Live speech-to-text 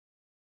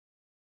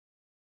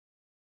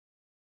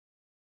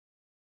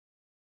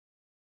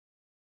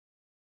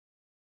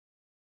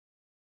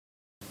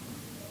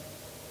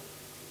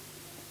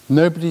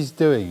Nobody's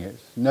doing it.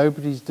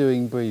 Nobody's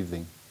doing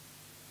breathing.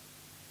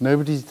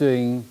 Nobody's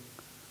doing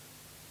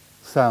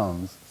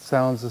sounds.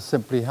 Sounds are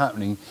simply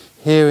happening.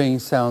 Hearing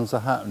sounds are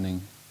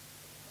happening.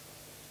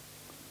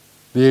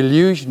 The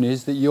illusion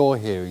is that you're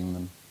hearing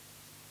them.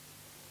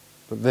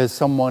 But there's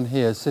someone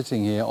here,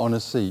 sitting here on a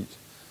seat,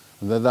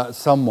 and that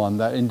someone,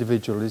 that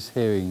individual, is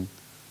hearing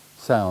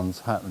sounds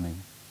happening.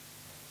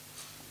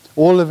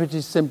 All of it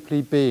is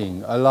simply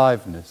being,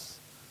 aliveness.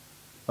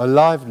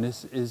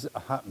 Aliveness is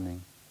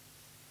happening.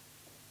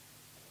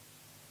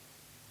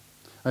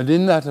 And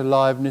in that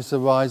aliveness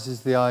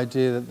arises the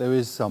idea that there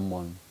is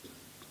someone.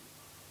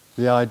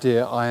 The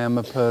idea, I am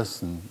a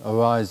person,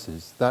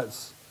 arises.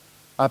 That's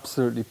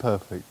absolutely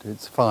perfect.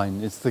 It's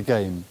fine. It's the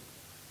game.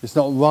 It's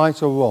not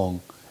right or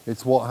wrong.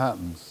 It's what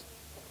happens.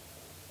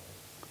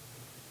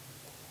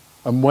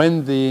 And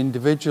when the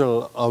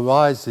individual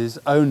arises,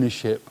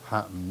 ownership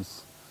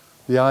happens.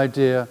 The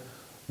idea,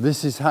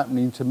 this is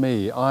happening to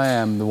me. I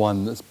am the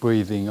one that's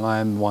breathing. I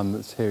am the one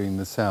that's hearing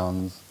the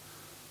sounds.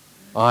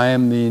 I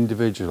am the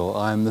individual.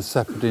 I am the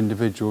separate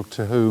individual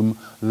to whom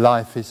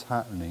life is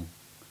happening.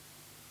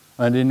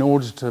 And in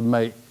order to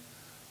make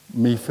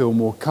me feel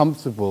more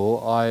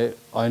comfortable,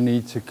 I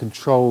need to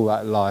control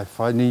that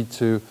life. I need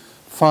to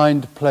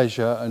find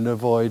pleasure and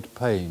avoid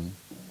pain.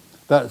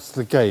 That's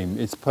the game.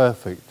 It's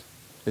perfect.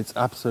 It's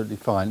absolutely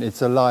fine.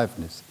 It's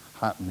aliveness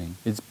happening.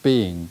 It's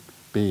being.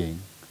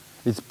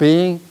 It's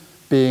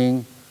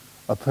being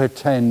a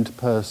pretend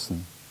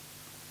person.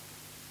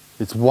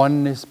 It's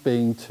oneness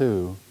being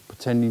two,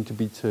 pretending to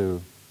be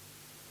two.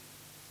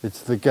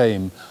 It's the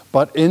game.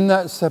 But in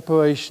that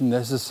separation,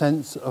 there's a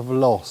sense of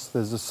loss.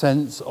 There's a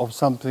sense of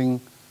something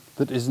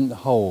that isn't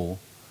whole.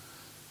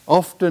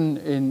 Often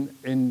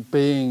in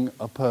being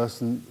a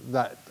person,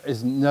 that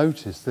isn't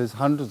noticed. There's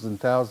hundreds and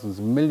thousands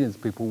and millions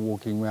of people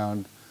walking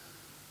around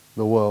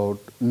the world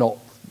not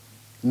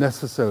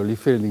necessarily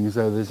feeling as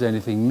though there's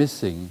anything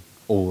missing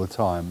all the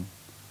time.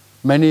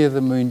 Many of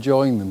them are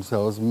enjoying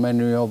themselves,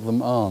 many of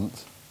them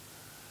aren't.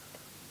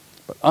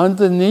 But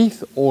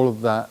underneath all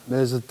of that,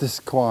 there's a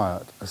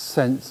disquiet, a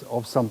sense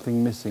of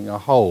something missing, a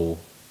hole,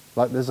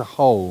 like there's a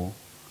hole.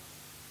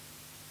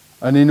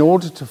 And in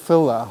order to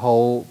fill that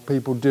hole,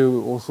 people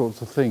do all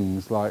sorts of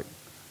things, like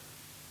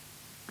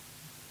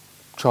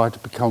try to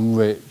become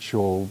rich,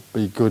 or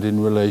be good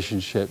in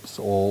relationships,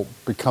 or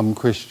become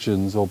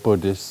Christians or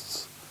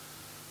Buddhists,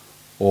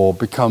 or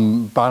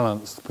become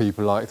balanced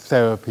people. Like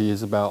therapy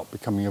is about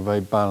becoming a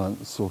very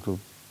balanced sort of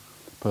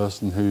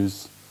person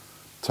who's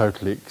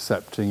totally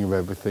accepting of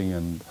everything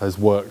and has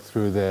worked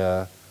through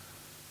their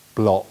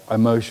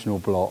emotional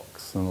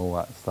blocks and all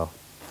that stuff.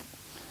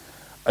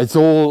 It's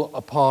all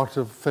a part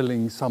of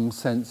filling some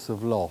sense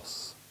of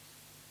loss,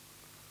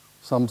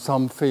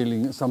 some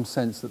feeling, some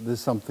sense that there's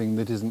something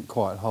that isn't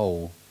quite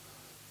whole,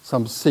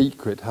 some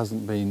secret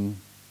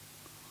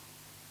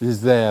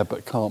is there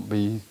but can't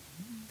be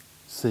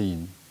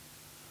seen.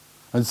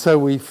 And so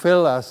we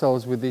fill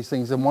ourselves with these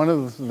things, and one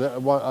of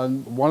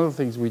the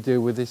things we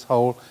do with this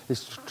hole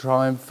is to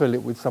try and fill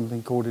it with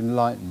something called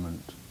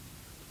enlightenment.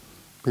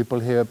 People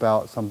hear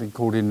about something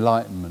called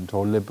enlightenment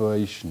or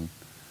liberation,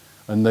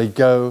 and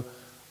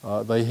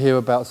they hear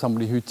about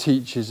somebody who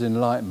teaches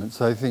enlightenment,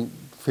 so they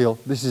feel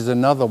this is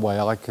another way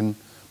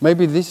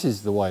maybe this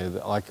is the way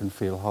that I can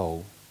feel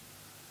whole,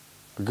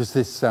 because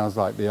this sounds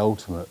like the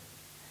ultimate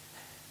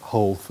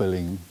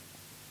hole-filling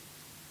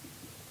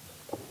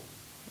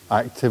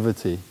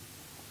activity.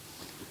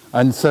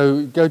 And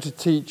so go to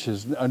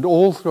teachers, and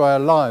all through our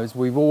lives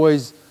we've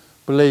always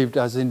believed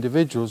as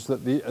individuals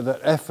that that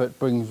effort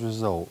brings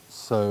results.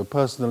 So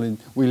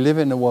we live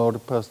in a world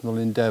of personal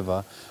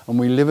endeavour, and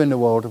we live in a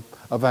world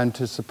of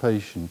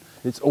anticipation.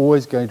 It's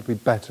always going to be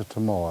better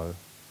tomorrow.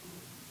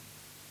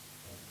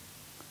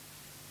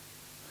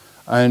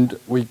 And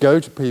we go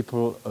to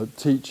people,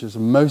 teachers,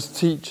 and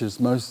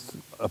most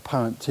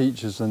apparent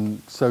teachers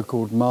and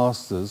so-called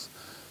masters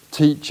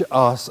teach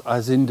us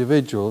as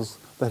individuals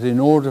that in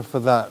order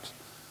for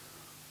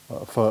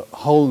for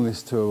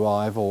wholeness to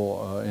arrive,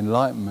 or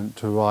enlightenment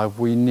to arrive,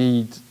 we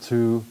need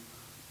to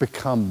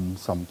become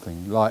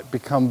something, like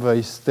become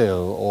very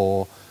still,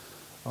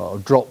 or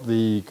drop the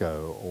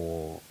ego,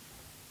 or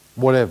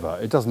whatever.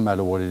 It doesn't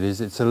matter what it is.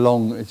 It's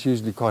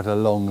usually quite a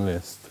long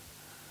list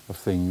of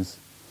things.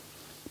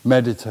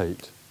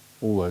 Meditate,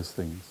 all those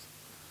things.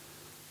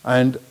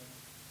 And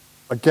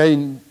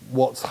again,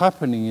 what's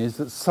happening is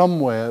that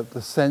somewhere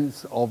the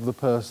sense of the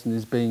person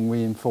is being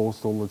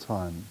reinforced all the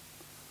time.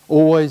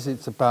 Always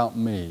it's about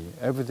me.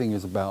 Everything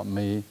is about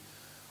me.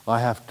 I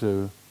have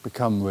to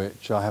become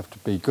rich. I have to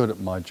be good at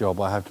my job.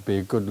 I have to be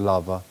a good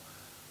lover.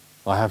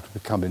 I have to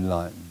become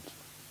enlightened.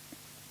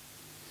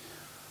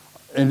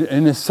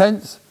 In a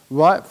sense,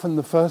 right from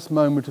the first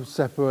moment of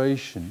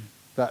separation,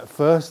 that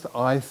first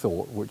I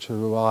thought, which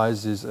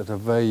arises at a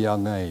very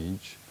young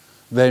age,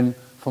 then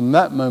from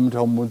that moment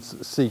onwards,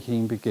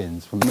 seeking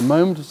begins. From the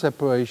moment of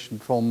separation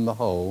from the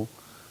whole,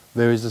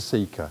 there is a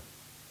seeker.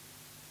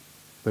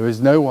 There is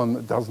no one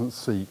that doesn't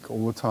seek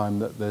all the time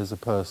that there's a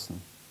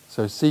person.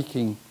 So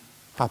seeking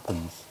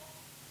happens.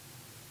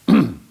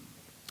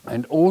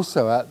 And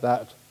also at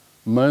that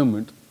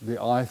moment,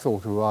 the I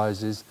thought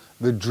arises,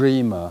 the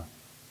dreamer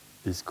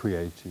is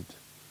created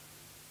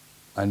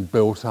and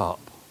built up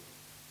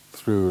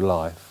through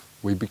life.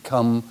 We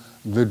become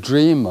the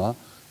dreamer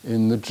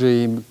in the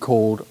dream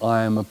called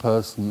I am a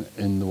person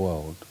in the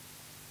world.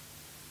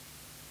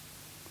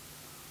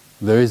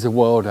 There is a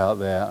world out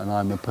there and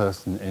I'm a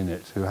person in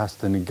it who has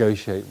to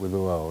negotiate with the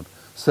world.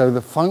 So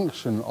the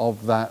function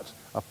of that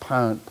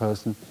apparent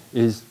person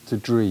is to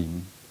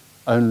dream,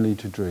 only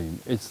to dream.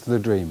 It's the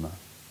dreamer.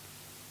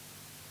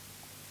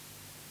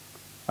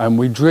 And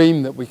we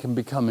dream that we can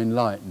become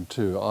enlightened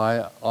too.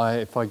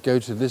 If I go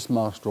to this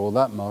master or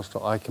that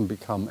master, I can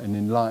become an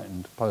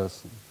enlightened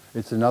person.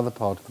 It's another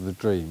part of the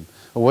dream.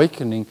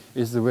 Awakening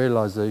is the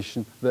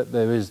realization that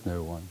there is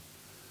no one.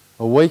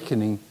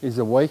 Awakening is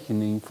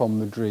awakening from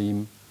the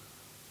dream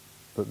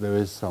that there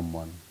is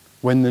someone.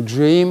 When the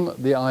dream,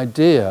 the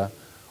idea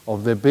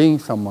of there being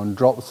someone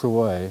drops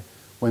away,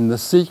 when the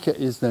seeker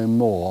is no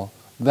more,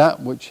 that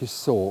which is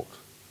sought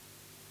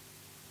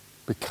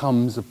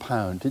becomes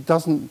apparent. It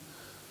doesn't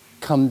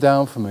come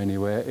down from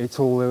anywhere, it's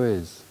all there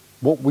is.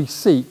 What we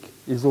seek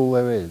is all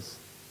there is.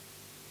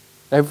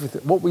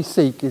 Everything. What we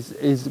seek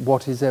is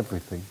what is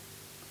everything.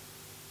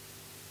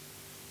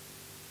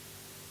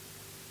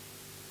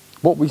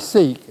 What we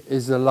seek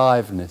is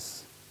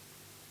aliveness,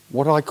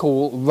 what I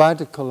call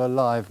radical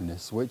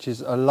aliveness, which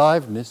is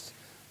aliveness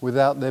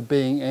without there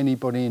being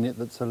anybody in it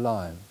that's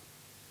alive.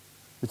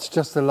 It's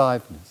just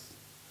aliveness.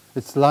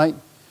 It's like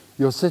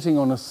you're sitting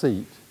on a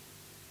seat,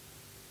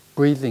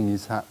 breathing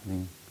is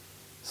happening,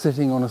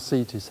 sitting on a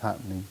seat is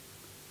happening,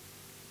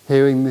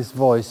 hearing this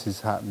voice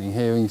is happening,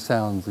 hearing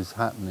sounds is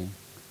happening.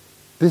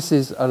 This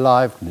is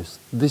aliveness,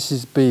 this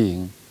is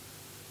being.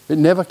 It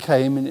never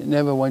came and it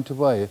never went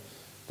away.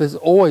 There's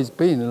always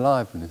been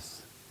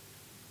aliveness.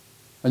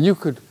 And you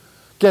could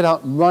get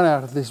up and run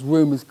out of this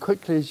room as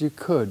quickly as you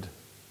could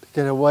to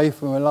get away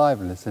from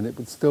aliveness, and it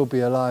would still be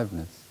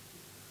aliveness.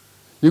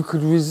 You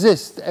could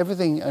resist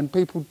everything, and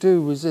people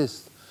do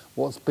resist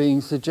what's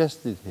being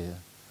suggested here.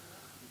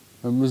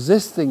 And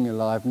resisting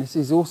aliveness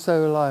is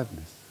also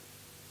aliveness.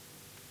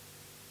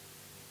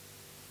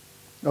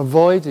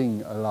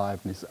 Avoiding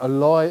aliveness,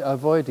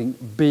 avoiding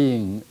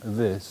being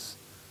this,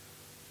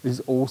 is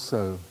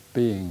also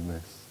being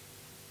this.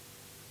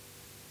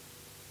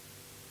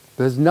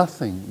 There's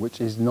nothing which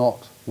is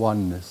not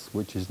oneness,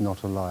 which is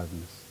not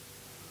aliveness.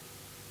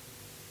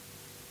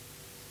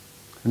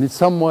 And in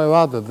some way or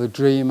other, the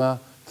dreamer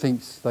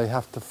thinks they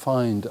have to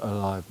find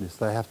aliveness,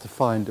 they have to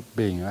find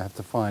being, they have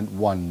to find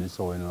oneness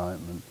or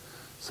enlightenment.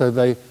 So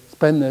they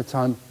spend their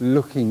time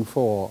looking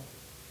for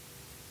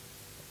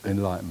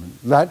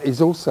enlightenment. That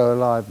is also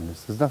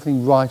aliveness. There's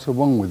nothing right or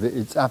wrong with it,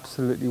 it's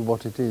absolutely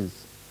what it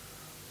is.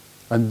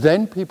 And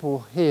then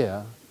people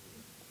hear,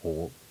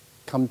 or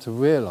come to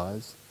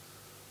realize,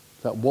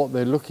 that what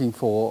they're looking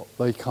for,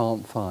 they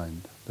can't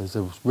find. There's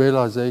a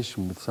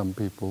realization with some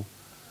people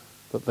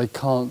that they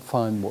can't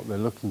find what they're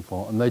looking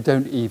for, and they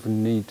don't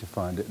even need to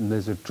find it. And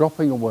there's a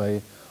dropping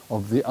away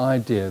of the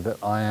idea that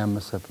I am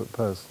a separate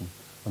person.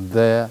 And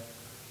there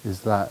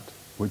is that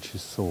which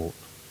is sought.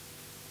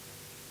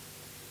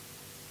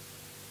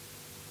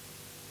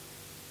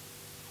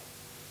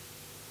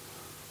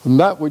 And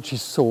that which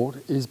is sought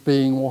is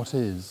being what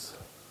is.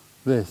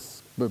 This.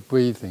 But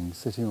breathing,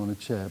 sitting on a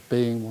chair,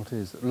 being what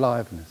is,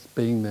 aliveness,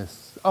 being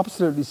this.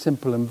 Absolutely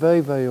simple and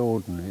very, very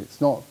ordinary.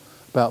 It's not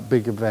about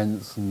big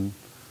events and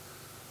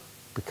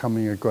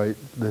becoming a great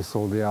this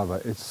or the other.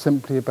 It's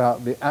simply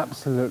about the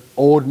absolute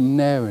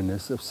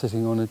ordinariness of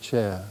sitting on a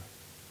chair.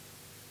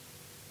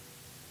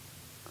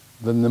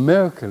 Then the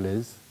miracle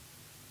is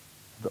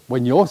that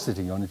when you're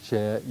sitting on a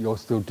chair, you're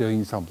still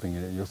doing something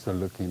in it. You're still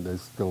looking,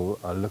 there's still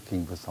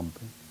looking for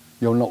something.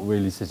 You're not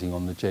really sitting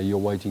on the chair, you're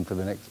waiting for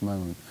the next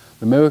moment.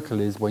 The miracle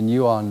is when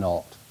you are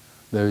not,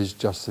 there is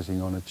just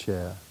sitting on a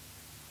chair.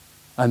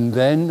 And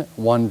then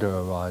wonder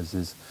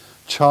arises,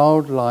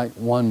 childlike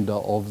wonder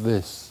of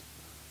this.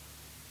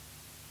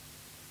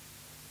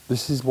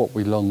 This is what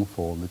we long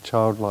for, the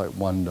childlike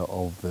wonder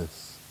of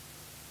this.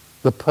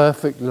 The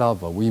perfect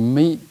lover. We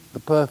meet the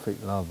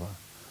perfect lover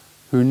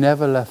who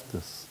never left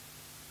us.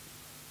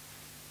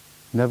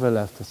 Never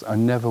left us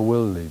and never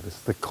will leave us.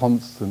 The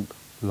constant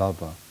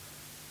lover.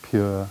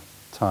 Pure,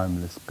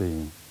 timeless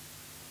being.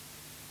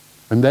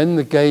 And then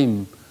the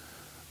game,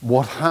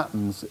 what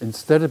happens,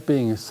 instead of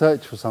being a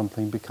search for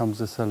something, becomes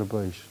a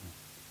celebration.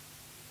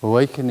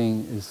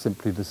 Awakening is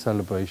simply the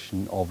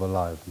celebration of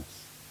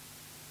aliveness.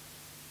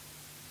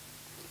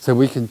 So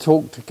we can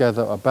talk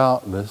together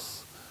about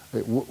this.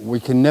 We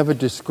can never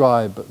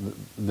describe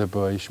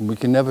liberation. We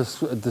can never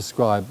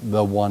describe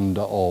the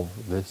wonder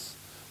of this.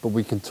 But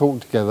we can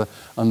talk together,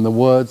 and the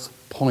words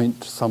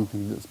point to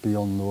something that's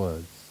beyond the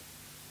words.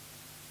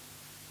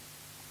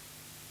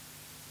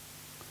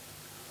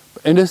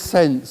 In a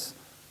sense,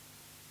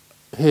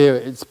 here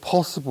it's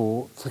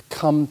possible to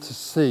come to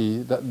see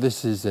that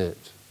this is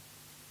it.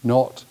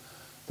 Not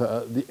that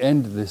at the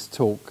end of this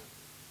talk,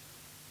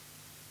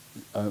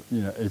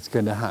 it's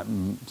going to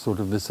happen sort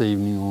of this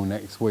evening or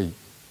next week.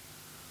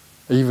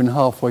 Even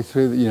halfway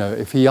through, you know,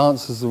 if he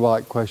answers the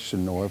right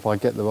question or if I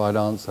get the right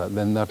answer,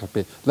 then that'll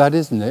be, that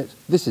isn't it,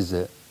 this is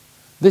it.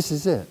 This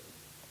is it.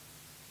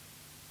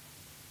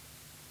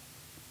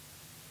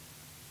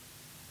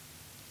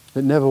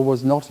 It never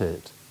was not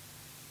it.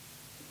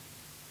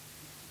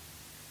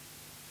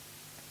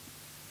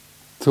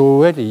 So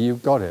already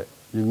you've got it.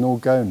 You can all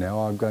go now.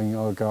 I'll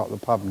go up the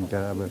pub and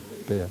have a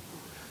beer.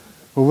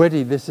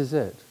 Already this is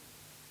it.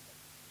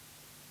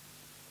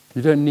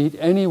 You don't need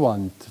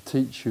anyone to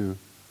teach you.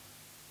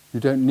 You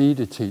don't need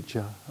a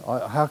teacher.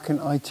 How can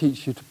I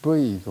teach you to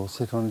breathe or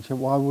sit on a chair?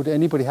 Why would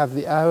anybody have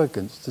the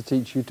arrogance to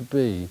teach you to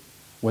be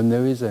when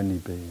there is only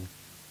being?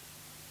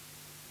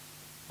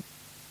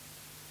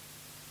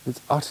 It's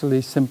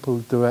utterly simple,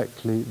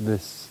 directly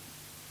this.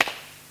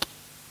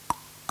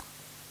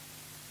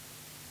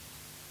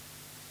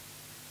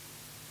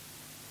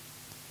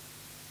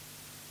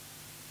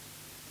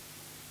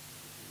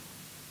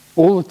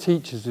 All the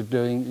teachers are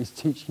doing is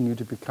teaching you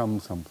to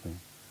become something.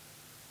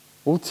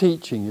 All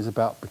teaching is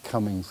about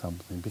becoming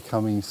something,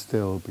 becoming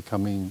still,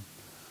 becoming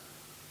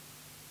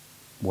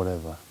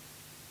whatever.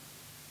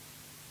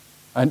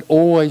 And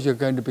always you're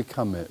going to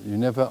become it. You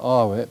never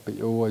are it, but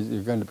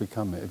you're going to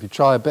become it. If you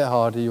try a bit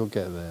harder, you'll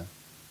get there.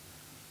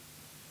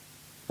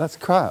 That's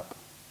crap.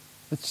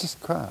 It's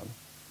just crap.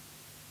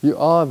 You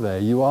are there,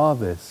 you are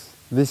this.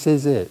 This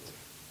is it.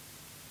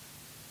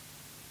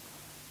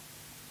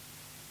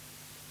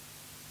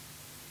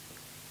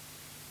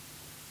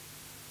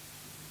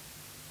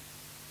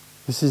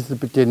 This is the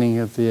beginning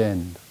of the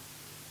end.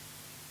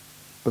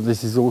 But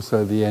this is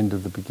also the end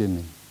of the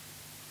beginning.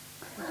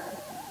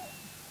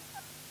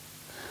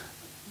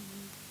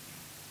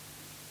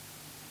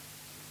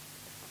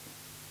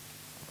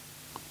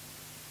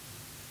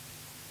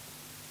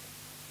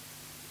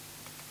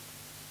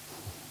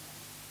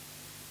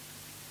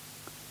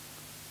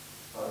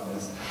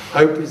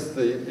 Hope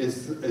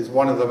is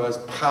one of the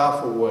most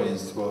powerful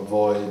ways to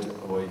avoid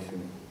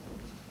awakening.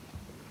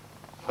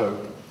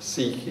 Hope,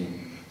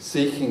 seeking.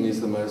 Seeking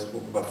is the most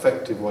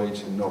effective way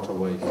to not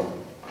awaken.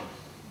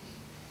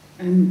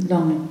 And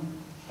longing.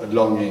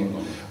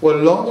 Longing. Well,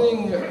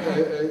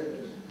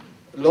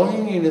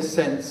 longing in a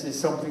sense is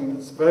something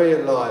that's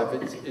very alive.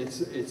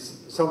 It's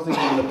something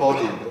in the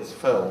body that's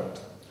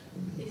felt.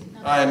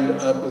 And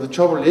the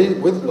trouble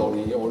with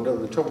longing, or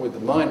the trouble with the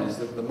mind, is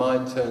that the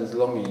mind turns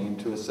longing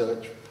into a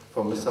search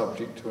from a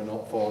subject to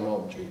for an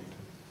object.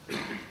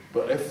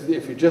 But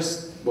if you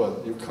just,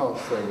 well, you can't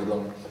stay with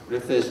longing. But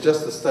if there's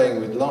just the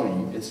staying with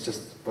longing, it's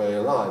just very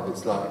alive.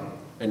 It's like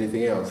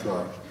anything else.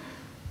 Like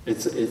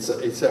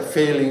it's a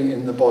feeling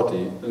in the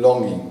body,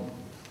 longing.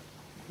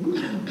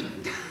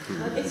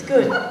 It's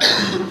good.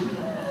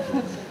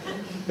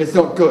 It's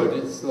not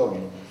good. It's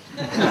longing.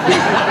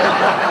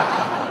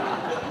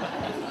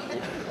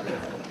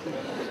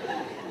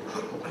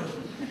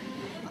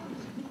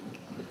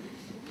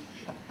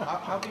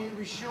 How can you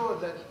be sure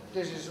that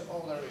this is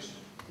all there is?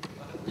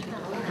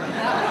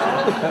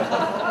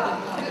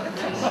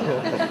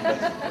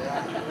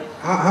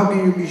 How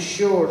can you be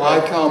sure that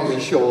I can't be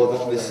sure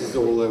that this is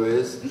all there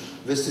is.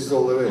 This is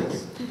all there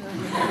is.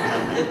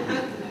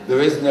 There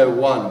is no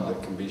one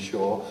that can be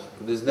sure,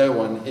 but there's no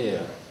one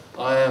here.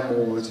 I am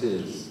all that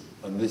is,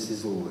 and this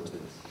is all that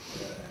is.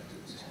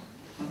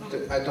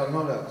 I don't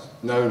know that.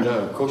 No,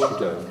 of course you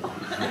don't.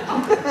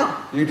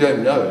 You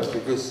don't know it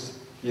because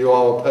you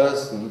are a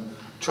person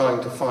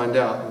trying to find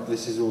out that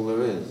this is all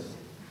there is.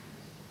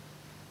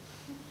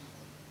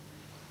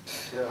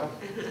 Yeah.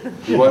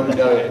 You won't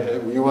know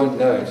it. You won't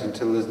know it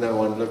until there's no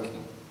one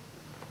looking.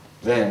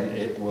 Then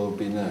it will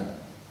be known.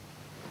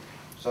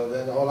 So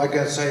then all I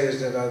can say is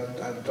that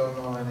I don't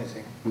know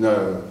anything.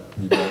 No,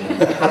 you don't know.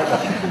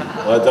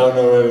 I don't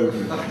know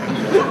anything.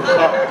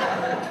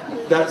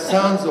 That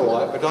sounds all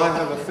right, but I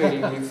have a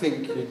feeling you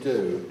think you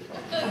do.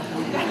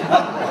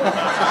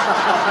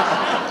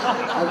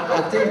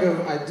 I think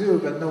I do,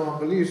 but no one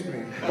believes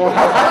me.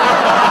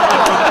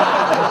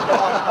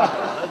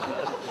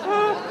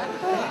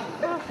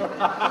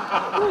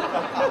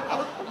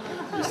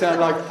 You sound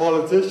like a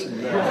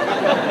politician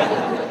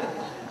now.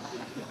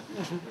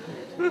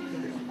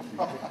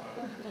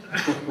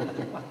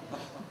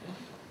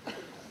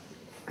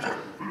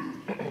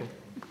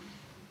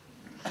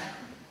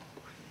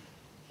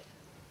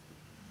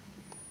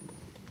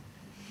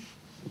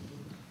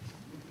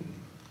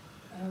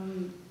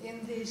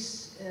 In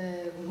this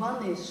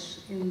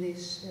oneness, in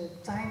this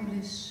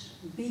timeless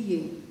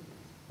being,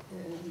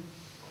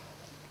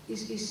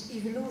 is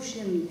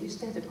evolution, is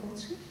that a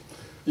concept?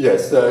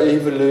 Yes,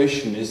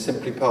 evolution is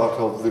simply part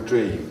of the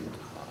dream.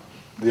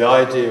 The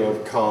idea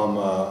of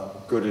karma,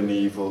 good and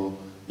evil,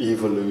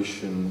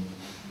 evolution,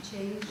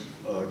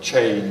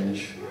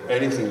 change,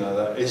 anything like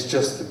that is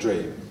just the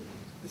dream.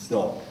 It's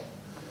not.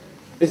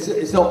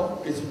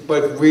 It's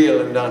both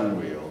real and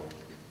unreal.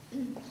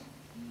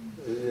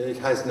 It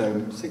has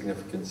no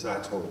significance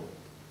at all.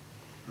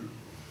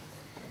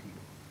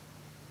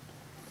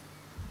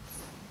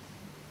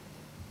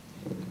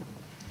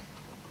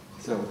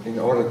 So, in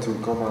order to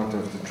come out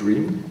of the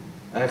dream,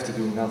 I have to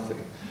do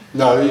nothing.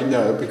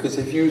 No, because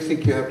if you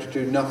think you have to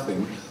do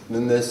nothing,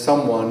 then there's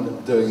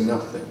someone doing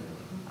nothing.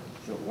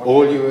 So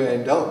All you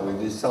end up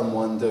with is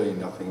someone doing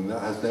nothing that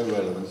has no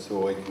relevance to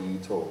awakening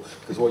at all.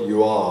 Because what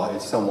you are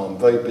is someone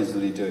very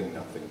busily doing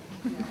nothing.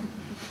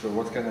 So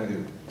what can I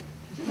do?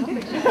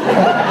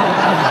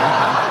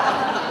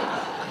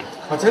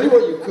 I'll tell you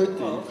what you could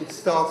do. You could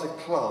start a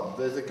club.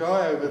 There's a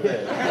guy over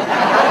there.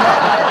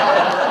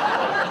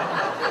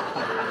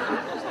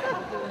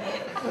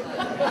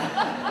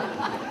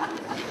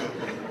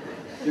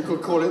 You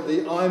could call it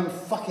the I'm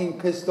fucking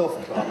pissed off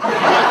club.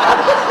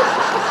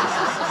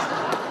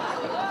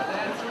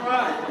 That's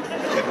right.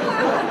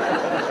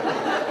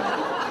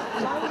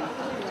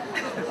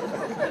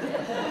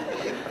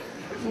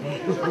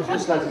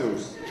 Just let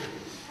loose.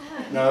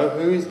 No,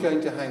 who is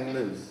going to hang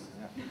loose?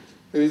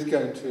 Who's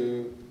going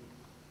to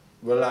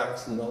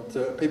relax and not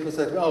do it? People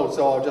say, oh,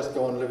 so I'll just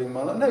go on living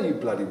my life. No, you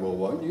bloody well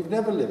won't. You've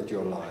never lived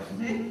your life.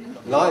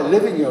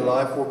 Living your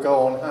life will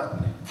go on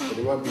happening, but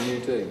it won't be you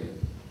doing it.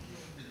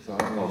 So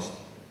I'm lost.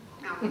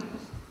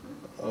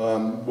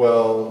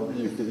 Well,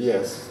 you could,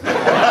 yes.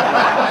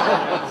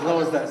 As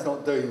long as that's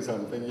not doing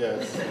something,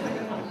 yes.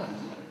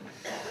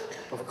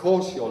 Of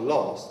course you're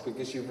lost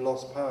because you've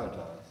lost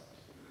paradise,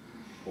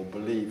 or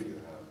believe you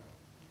have.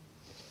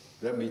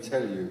 Let me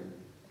tell you,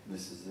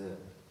 this is it.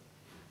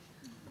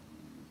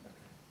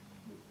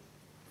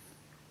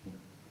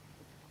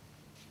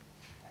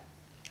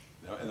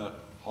 Now, and that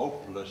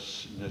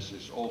hopelessness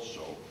is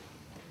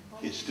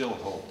still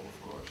hope,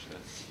 of course.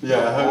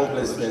 Yeah,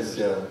 hopelessness,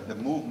 yeah. The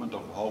movement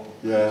of hope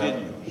Yeah,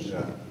 continues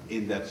yeah.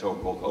 in that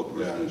so-called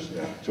hopelessness.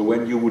 Yeah, yeah. So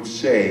when you would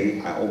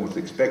say, I almost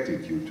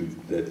expected you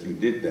that you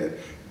did that,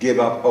 give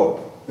up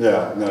hope.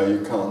 Yeah, no,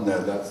 you can't.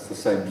 No, that's the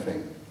same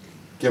thing.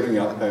 Giving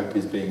up hope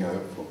is being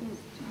hopeful.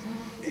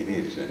 It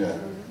is. Yeah.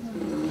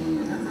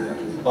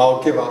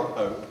 I'll give up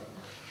hope.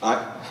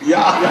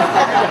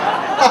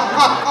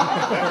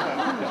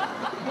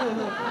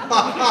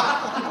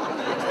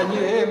 Can you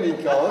hear me,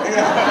 God?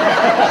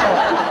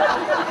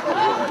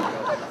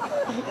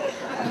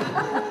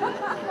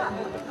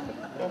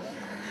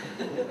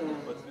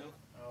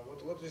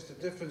 What is the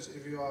difference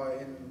if you are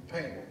in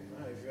pain,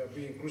 if you are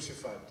being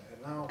crucified?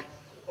 And now,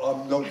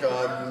 I'm not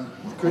going.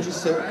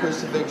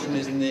 Crucifixion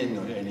isn't in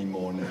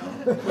anymore now.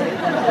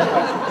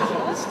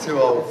 It's too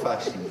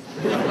old-fashioned.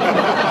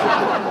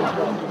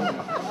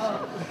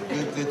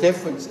 The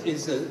difference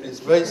is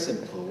very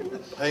simple.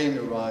 Pain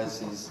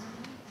arises.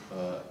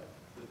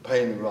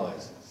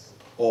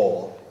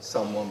 Or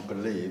someone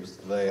believes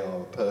they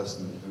are a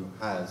person who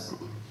has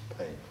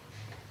pain.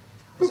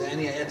 is there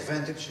any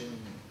advantage in?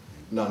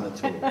 None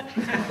at all.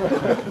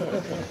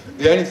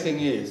 The only thing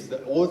is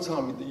that all the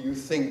time that you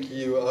think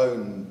you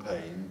own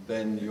pain,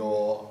 then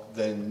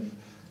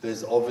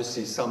there's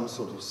obviously some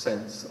sort of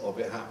sense of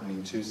it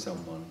happening to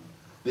someone.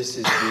 This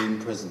is the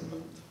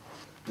imprisonment.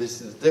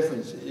 The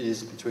difference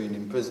is between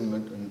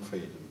imprisonment and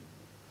freedom.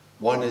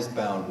 One is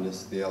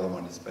boundless, the other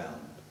one is bound.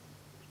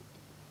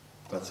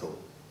 That's all.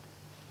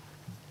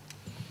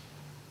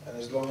 And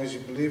as long as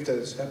you believe that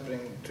it's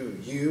happening to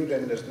you,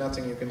 then there's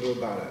nothing you can do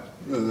about it.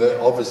 There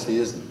obviously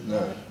isn't,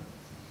 no.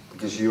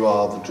 Because you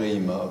are the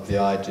dreamer of the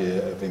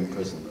idea of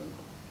imprisonment.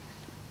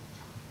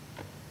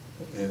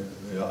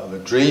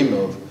 The dream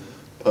of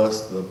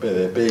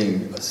there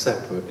being a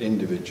separate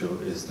individual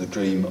is the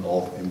dream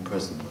of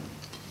imprisonment.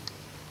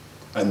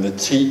 And the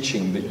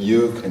teaching that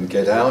you can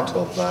get out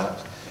of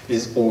that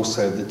is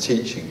also the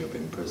teaching of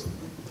imprisonment.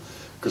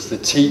 Because the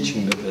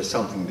teaching that there's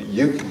something that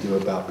you can do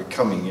about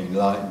becoming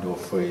enlightened or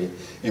free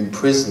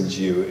imprisons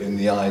you in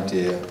the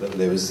idea that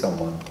there is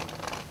someone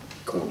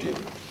called you.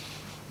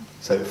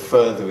 So it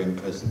further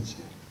imprisons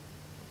you.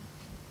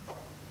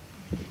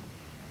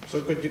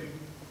 So could you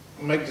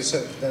make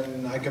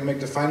then I can make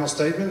the final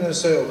statement and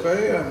say,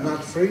 okay, I'm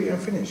not free, I'm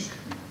finished.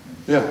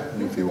 Yeah,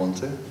 if you want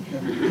to.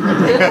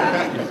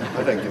 Yeah.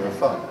 I don't give a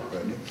fuck,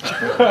 really.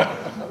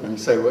 You can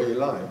say what you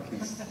like.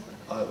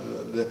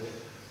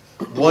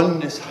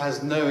 Oneness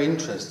has no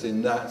interest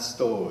in that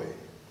story.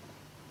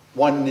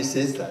 Oneness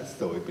is that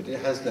story, but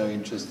it has no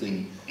interest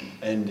in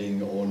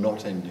ending or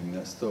not ending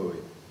that story.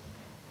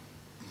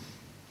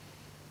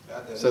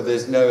 So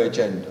there's no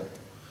agenda.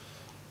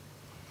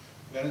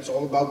 Then it's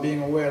all about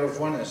being aware of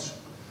oneness.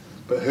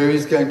 But who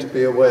is going to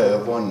be aware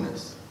of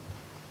oneness?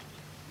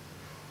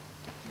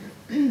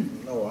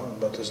 No one,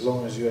 but as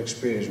long as you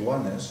experience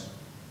oneness.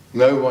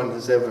 No one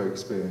has ever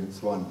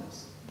experienced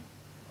oneness.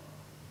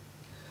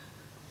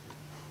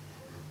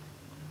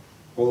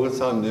 All the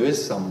time there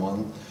is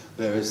someone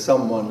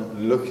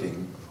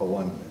looking for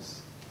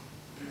oneness.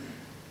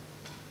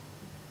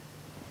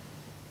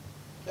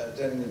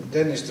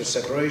 Then is the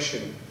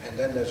separation, and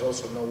then there's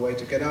also no way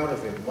to get out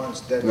of it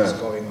once that is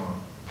going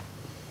on.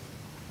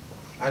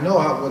 I know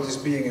what is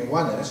being in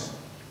oneness,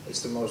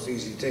 it's the most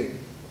easy thing.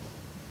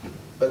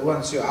 But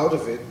once you're out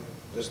of it,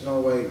 there's no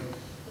way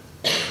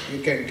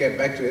you can get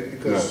back to it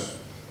because...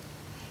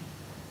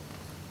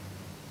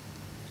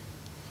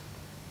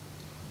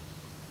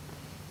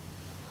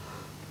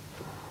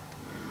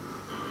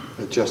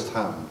 It just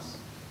happens.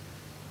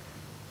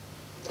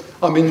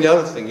 I mean, the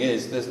other thing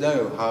is, there's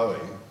no hurry,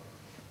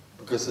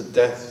 because at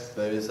death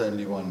there is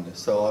only oneness,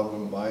 so I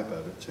wouldn't worry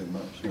about it too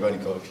much. You've only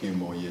got a few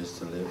more years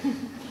to live.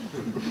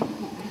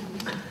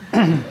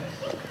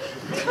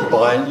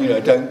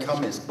 Don't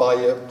come,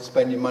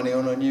 spend your money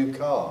on a new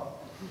car,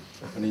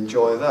 and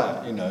enjoy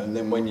that, and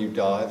then when you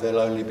die, there'll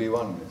only be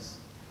oneness.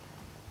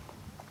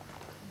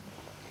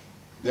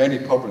 The only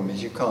problem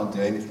is you can't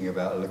do anything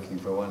about looking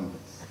for oneness.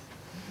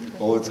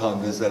 All the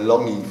time there's a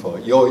longing for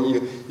it.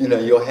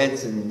 Your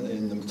head's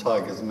in the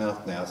tiger's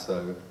mouth now,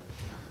 so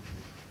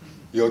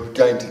you're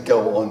going to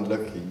go on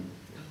looking.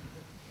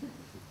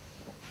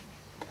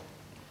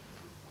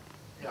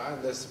 Yeah,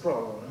 that's the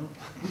problem,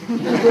 I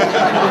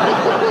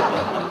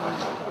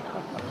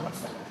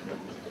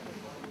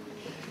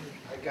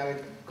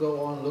gotta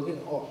go on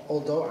looking,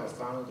 although I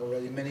found it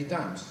already many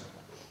times.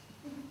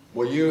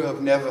 Well, you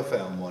have never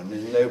found one,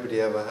 and nobody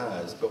ever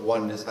has, but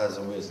oneness has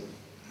arisen.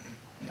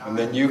 And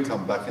then you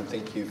come back and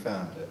think you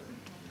found it.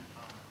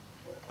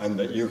 And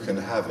that you can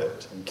have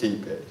it and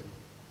keep it.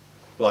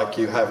 Like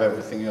you have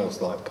everything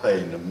else, like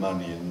pain and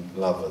money and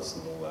lovers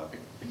and all that.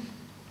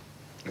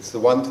 It's the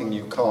one thing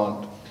you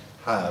can't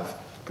have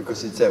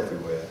because it's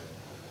everywhere.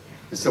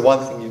 It's the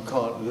one thing you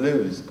can't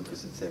lose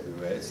because it's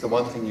everywhere. It's the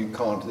one thing you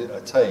can't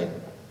attain.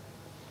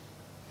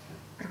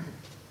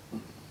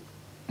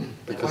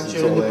 Because once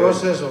you're in the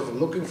process of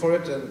looking for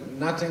it, and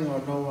nothing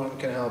or no one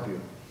can help you,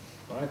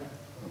 right?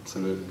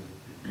 Absolutely.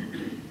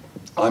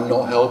 I'm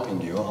not helping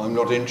you. I'm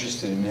not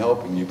interested in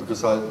helping you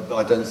because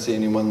I don't see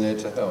anyone there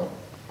to help.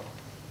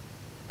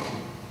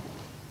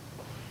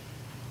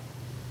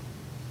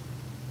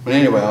 But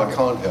anyway, I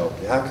can't help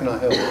you. How can I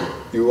help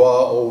you? You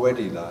are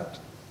already that.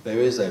 There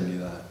is only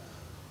that.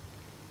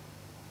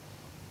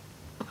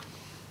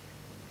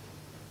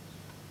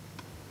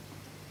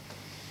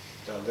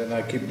 So then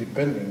I keep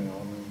depending on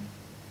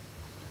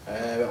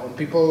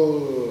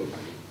people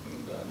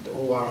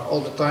who are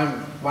all the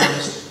time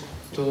oneness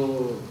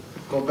to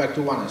go back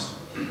to oneness.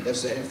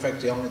 That's in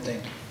fact the only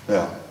thing.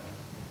 Yeah.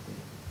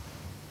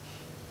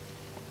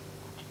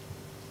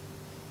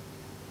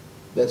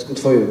 That's good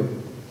for you.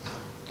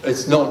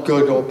 It's not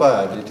good or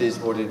bad. It is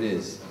what it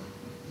is.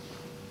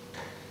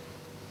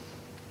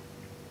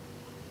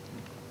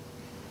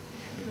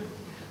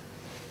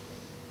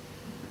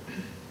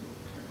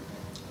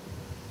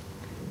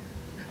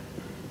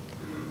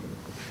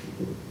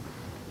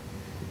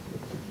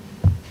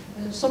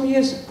 Some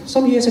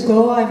years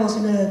ago, I was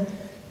in a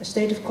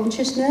state of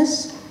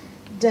consciousness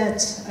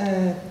that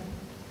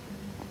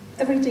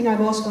everything I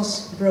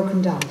was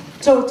broken down,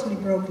 totally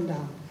broken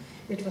down.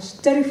 It was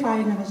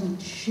terrifying. I was in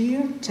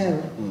sheer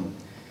terror.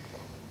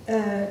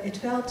 It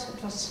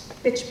was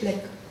pitch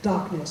black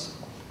darkness.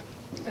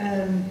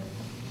 And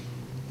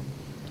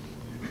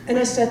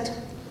I said,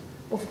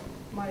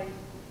 my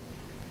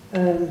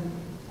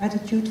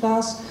attitude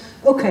was,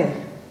 okay,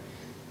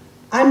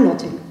 I'm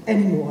nothing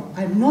anymore.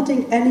 I'm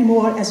nothing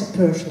anymore as a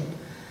person.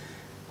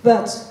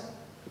 But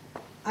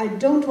I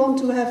don't want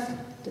to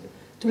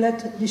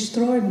let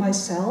destroy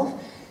myself,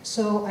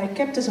 so I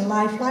kept as a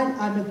lifeline.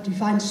 I'm a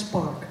divine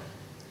spark.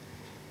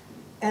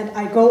 And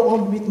I go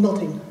on with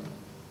nothing.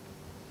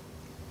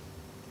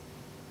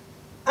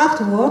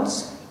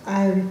 Afterwards,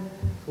 I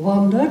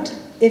wondered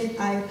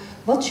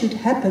what should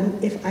happen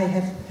if I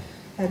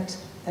had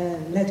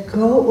let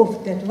go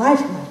of that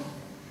lifeline.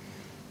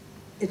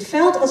 It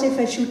felt as if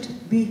I should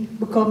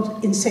become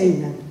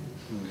insane then.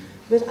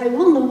 But I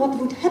wonder what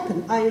would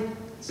happen. I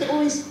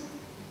survived.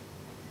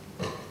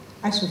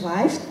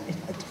 It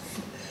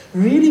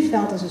really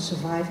felt as a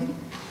surviving.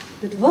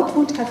 But what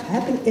would have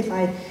happened if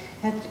I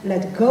had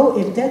let go?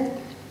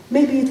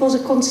 Maybe it was a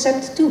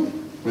concept too.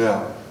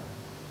 Yeah.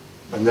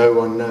 And no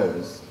one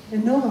knows.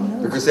 And no one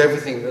knows. Because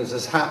everything that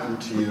has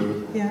happened to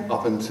you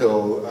up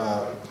until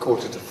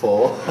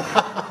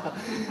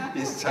 3:45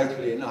 is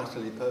totally and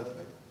utterly perfect.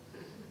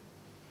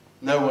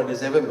 No one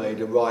has ever made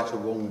a right or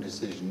wrong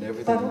decision.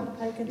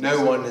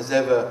 No one has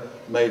ever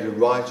made a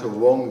right or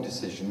wrong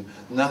decision.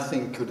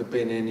 Nothing could have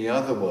been any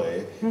other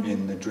way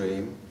in the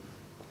dream.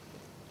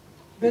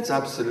 It's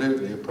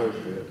absolutely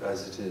appropriate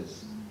as it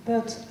is.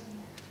 But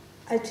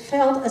it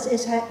felt as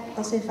if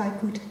I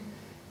could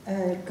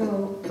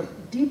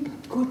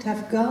could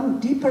have gone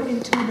deeper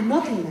into the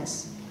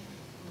nothingness.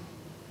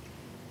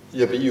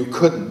 Yeah, but you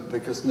couldn't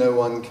because no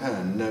one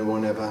can. No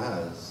one ever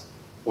has.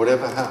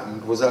 Whatever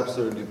happened was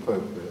absolutely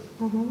appropriate.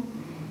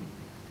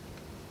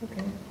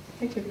 Okay,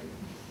 thank you.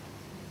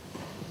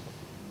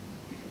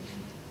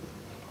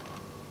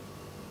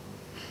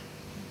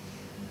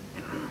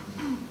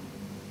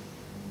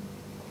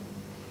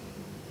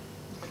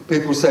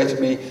 People say to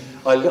me,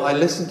 I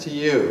listen to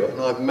you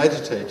and I've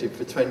meditated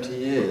for 20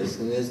 years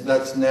and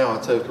that's now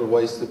a total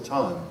waste of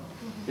time.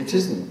 It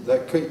isn't.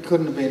 That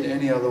couldn't have been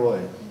any other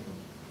way.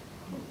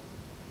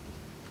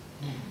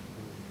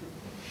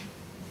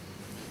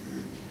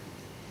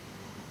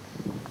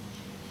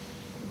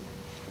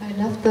 I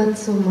love that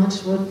so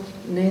much what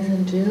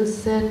Nathan Gill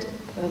said.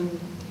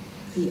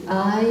 The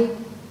I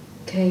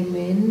came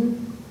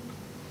in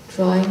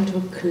trying to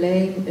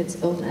claim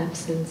its own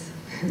absence.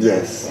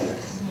 Yes,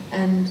 yes.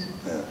 And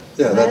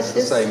yeah, that's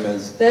the same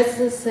as... That's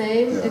the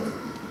same. Yeah.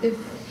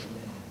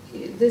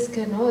 If this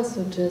can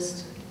also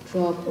just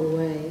drop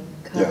away,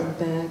 come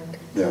back.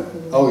 Yeah.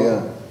 Oh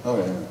yeah. Oh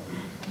yeah.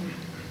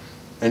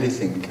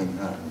 Anything can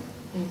happen,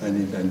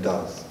 and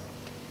does.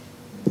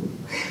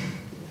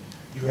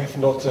 You have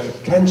not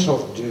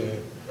cancelled the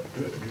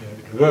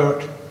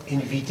word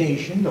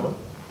invitation, no?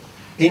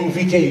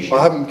 Invitation.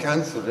 I haven't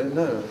cancelled it,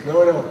 no.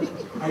 No, no,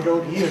 I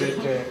don't hear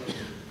it.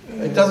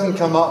 It doesn't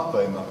come up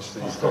very much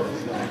these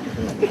days.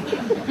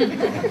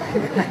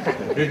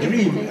 The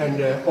dream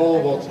and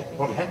all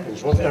what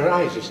happens, what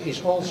arises,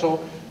 is also,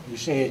 you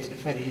say it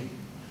very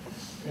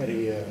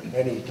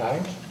many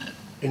times,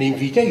 an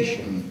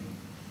invitation.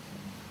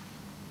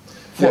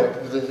 Yeah,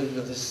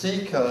 the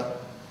seeker,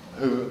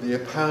 the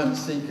apparent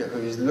seeker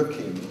who is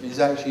looking, is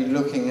actually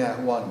looking at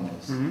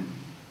oneness. Mm-hmm.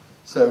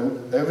 So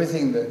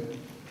everything that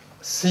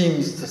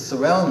seems to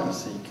surround the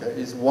seeker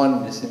is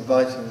oneness,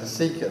 inviting the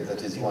seeker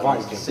that is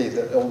oneness to see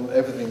that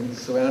everything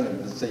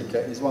surrounding the seeker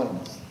is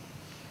oneness.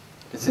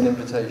 It's an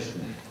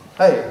invitation.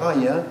 Hey,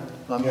 hiya,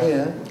 I'm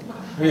here.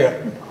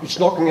 Yeah, it's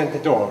knocking at the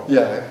door.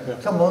 Yeah,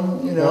 come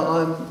on, you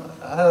know,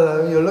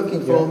 hello, you're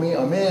looking for me,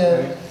 I'm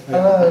here,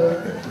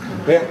 hello.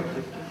 Yeah.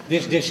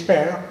 This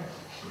despair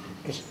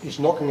is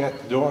knocking at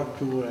the door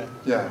to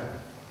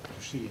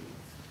see it.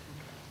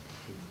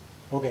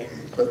 Okay.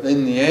 But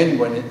in the end,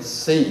 when it's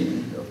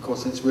seen, of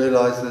course, it's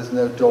realised there's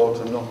no door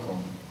to knock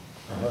on.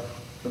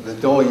 But the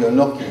door you're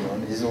knocking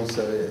on is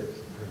also it.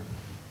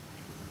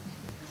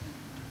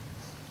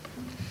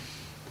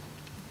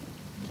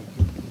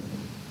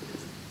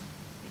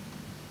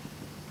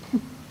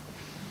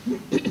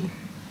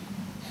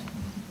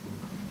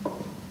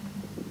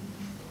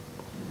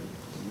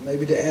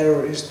 Maybe the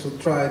error is to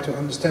try to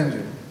understand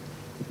you.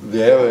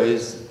 The error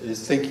is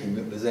thinking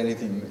that there's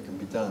anything that can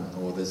be done,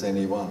 or there's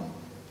anyone.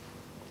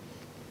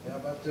 Yeah,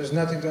 but there's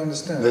nothing to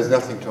understand. There's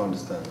nothing to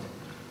understand.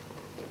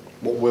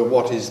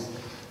 What is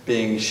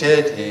being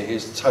shared here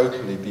is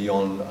totally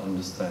beyond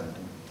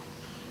understanding.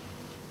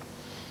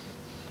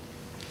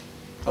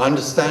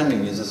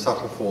 Understanding is a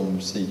subtle form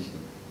of seeking.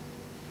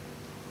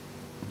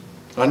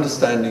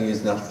 Understanding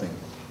is nothing.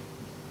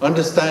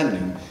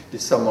 Understanding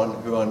is someone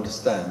who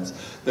understands.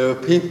 There are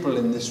people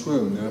in this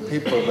room, there are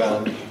people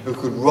around who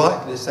could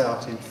write this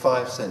out in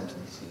 5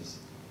 sentences,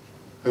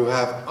 who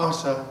have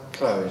utter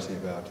clarity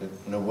about it,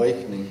 and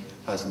awakening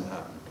hasn't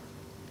happened.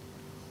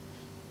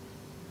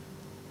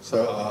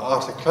 So our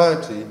utter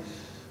clarity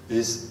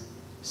is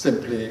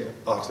simply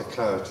utter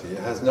clarity. It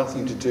has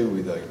nothing to do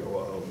with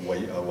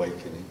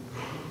awakening.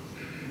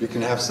 You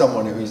can have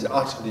someone who is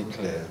utterly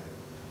clear,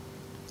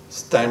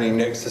 standing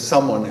next to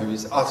someone who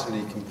is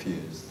utterly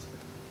confused.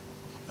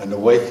 And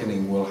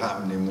awakening will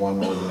happen in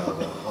one or the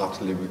other,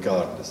 utterly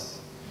regardless.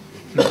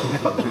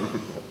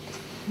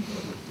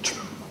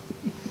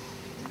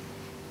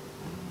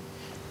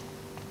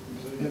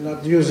 You're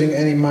not using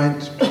any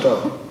mind to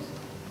talk.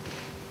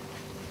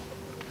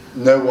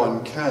 No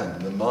one can.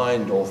 The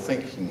mind or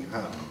thinking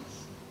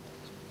happens.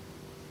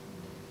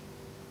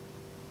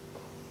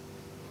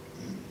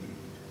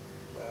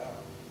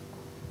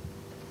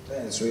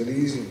 Then it's really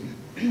easy.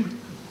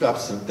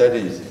 Absolutely dead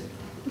easy.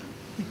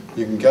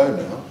 You can go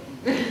now.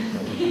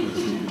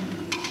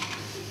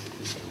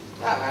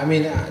 I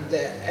mean,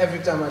 every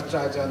time I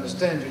try to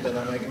understand you, then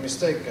I make a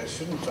mistake. I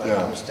shouldn't try to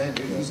understand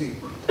you. Easy.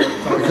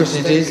 Because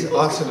it is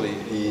utterly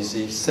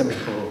easy,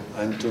 simple,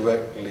 and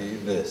directly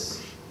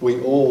this.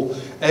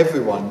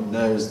 Everyone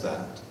knows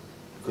that,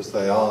 because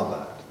they are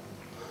that.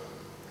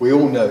 We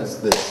all know it's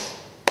this.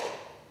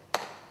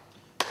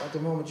 At the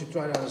moment you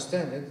try to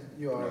understand it,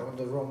 you are on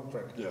the wrong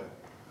track. Yeah.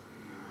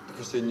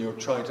 Because then you're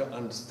trying to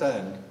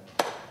understand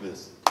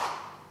this.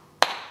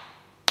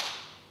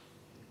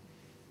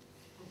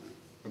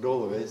 And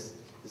all there is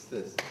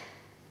this.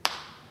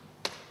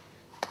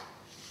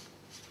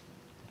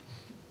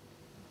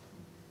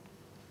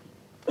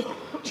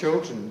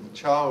 Children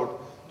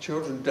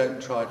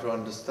don't try to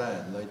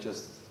understand, they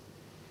just...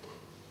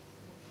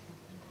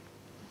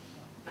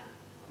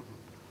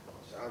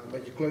 Een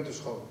beetje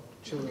kleuterschool,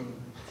 children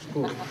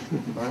school.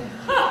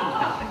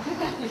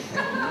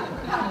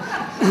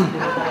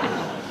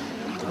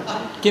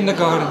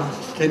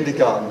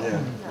 Kindergarten,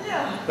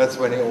 yeah. That's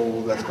when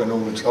all the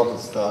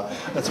troubles start.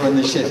 That's when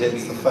the shit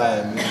hits the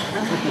fan.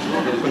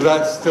 But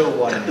that's still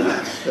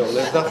wonderful. Still,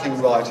 there's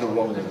nothing right or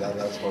wrong with that.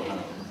 That's what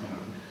happens.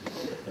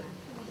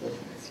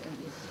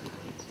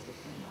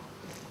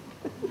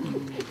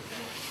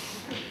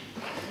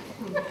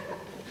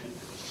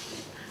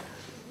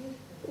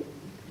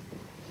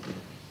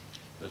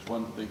 There's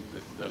one thing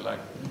that I like.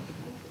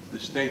 The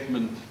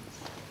statement,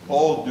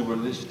 all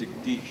dualistic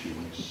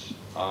teachings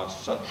are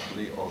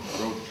subtly or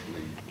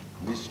grossly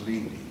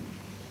misleading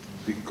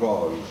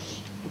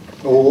because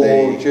all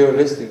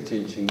dualistic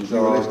teachings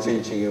are a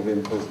teaching of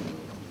imprisonment.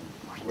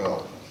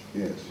 Well,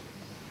 yes.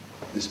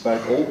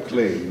 Despite all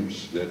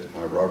claims that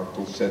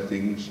hierarchical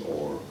settings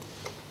or,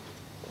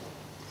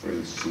 for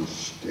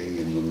instance, stay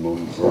in the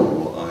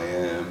non-verbal I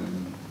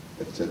am,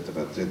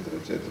 etc., etc.,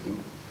 etc.,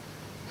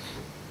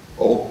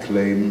 all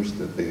claims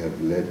that they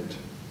have led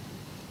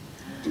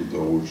to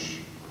those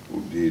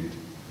who did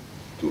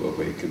to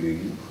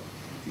awakening,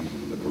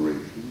 even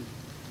liberation,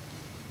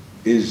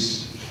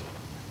 is,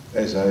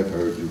 as I've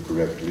heard you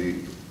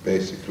correctly,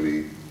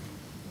 basically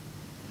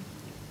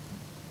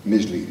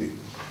misleading.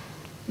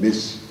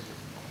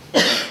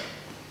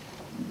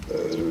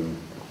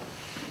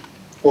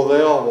 Well,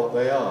 they are what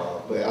they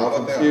are. They are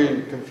what they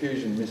are.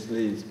 Confusion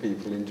misleads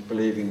people into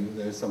believing that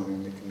there's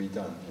something that can be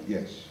done.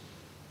 Yes.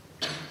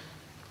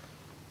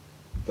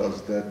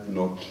 Does that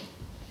not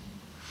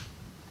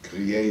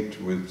create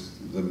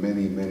with the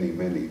many, many,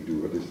 many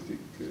dualistic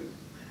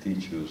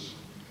teachers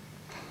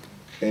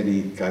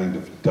any kind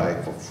of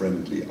type of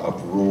friendly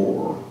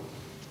uproar?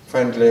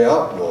 Friendly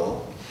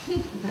uproar?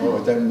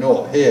 Oh, I don't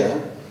know,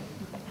 here.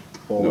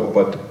 Or no,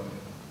 but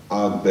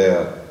are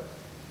there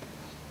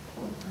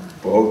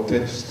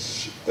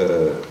protests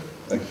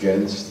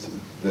against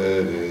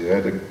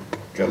the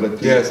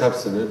radicality? Yes,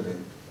 absolutely.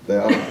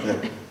 There are.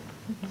 Yeah.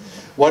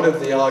 One of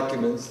the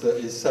arguments that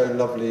is so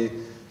lovely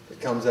that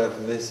comes out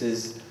of this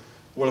is,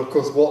 well, of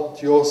course,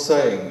 what you're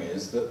saying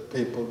is that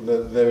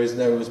that there is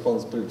no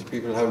responsibility.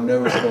 People have no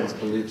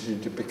responsibility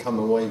to become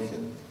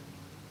awakened.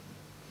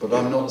 But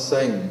I'm not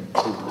saying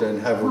people don't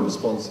have a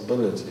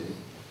responsibility.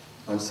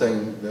 I'm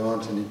saying there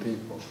aren't any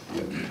people.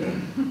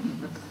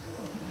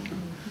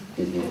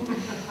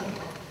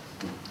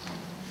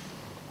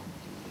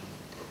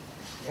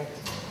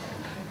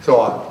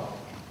 So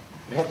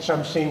I had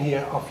something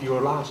here of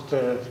your last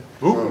book.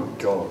 Oh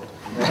God!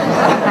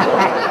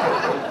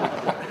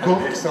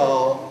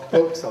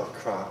 books are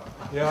crap.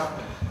 Yeah,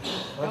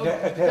 but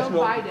it has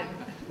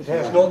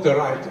them. not the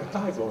right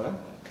title, eh?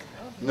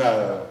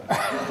 No,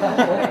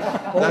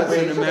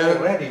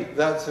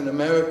 that's an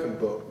American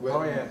book. Where,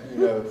 oh yeah. You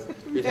know,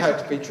 it had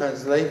to be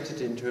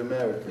translated into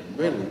American,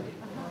 really,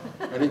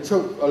 and it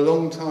took a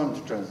long time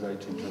to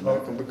translate into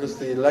American because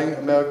the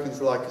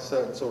Americans like a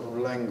certain sort of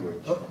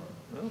language.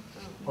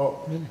 Oh,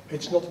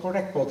 it's not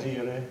correct what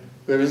here, eh?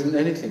 There isn't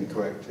anything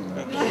correct in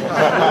that.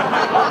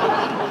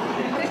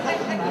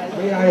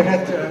 May I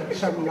had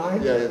some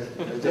lines? Yeah,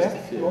 just a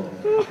few.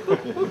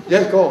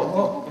 Yeah, go on.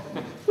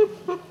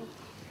 Oh.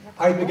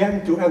 I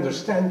began to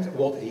understand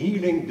what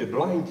healing the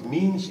blind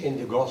means in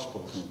the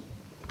Gospels.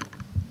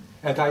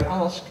 And I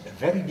asked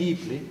very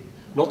deeply,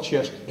 not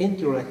just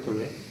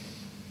intellectually,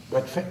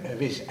 but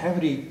with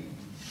every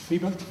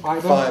fiber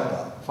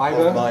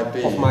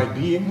of my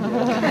being,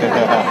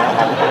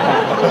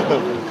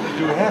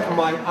 to have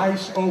my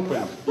eyes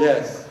open.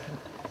 Yes.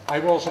 I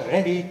was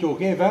ready to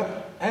give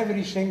up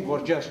everything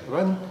for just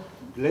one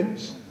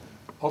glimpse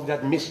of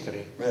that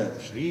mystery.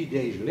 Yes. 3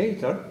 days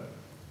later,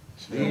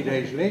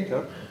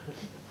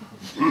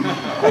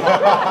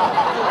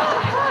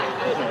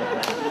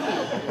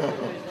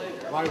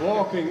 while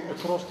walking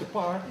across the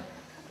park,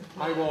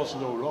 I was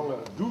no longer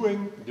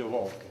doing the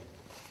walking.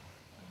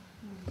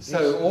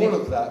 So all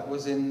of that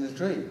was in the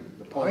dream.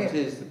 The point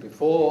is that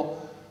before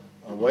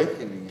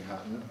awakening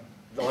happened,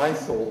 I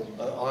thought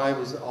I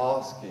was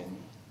asking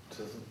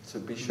to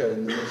be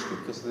shown the mystery,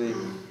 because the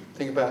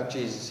thing about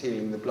Jesus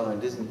healing the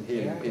blind isn't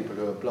healing people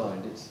who are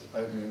blind, it's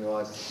opening their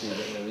eyes to see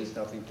that there is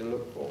nothing to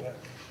look for. Yeah.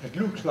 It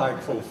looks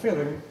like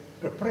fulfilling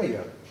a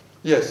prayer.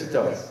 Yes, it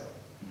does.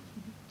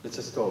 Yeah. It's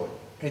a story.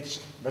 But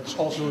it's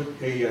also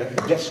a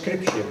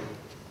description.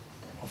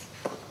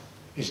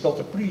 It's not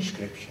a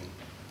prescription.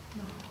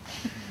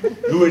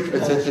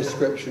 It's a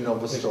description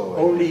of a story.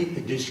 Only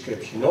a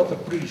description, not a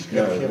prescription.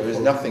 No, there is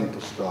nothing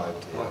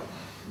prescribed here.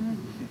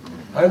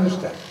 I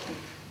understand.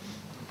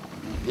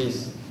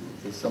 There's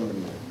somebody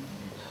there.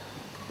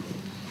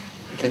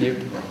 Can you?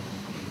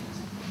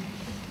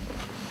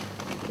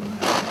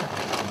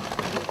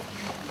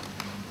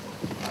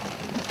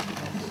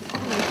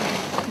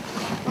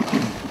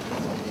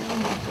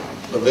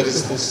 But what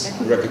is this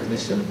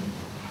recognition?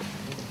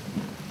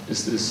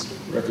 Is this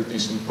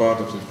recognition part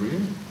of the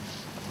dream?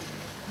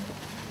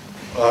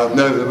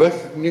 No, the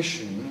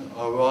recognition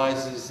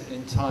arises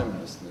in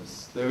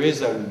timelessness. There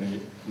is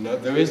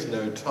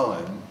no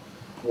time.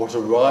 What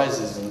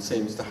arises and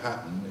seems to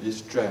happen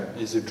is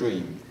a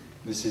dream.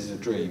 This is a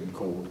dream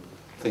called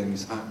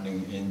things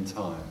happening in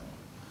time.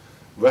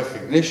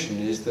 Recognition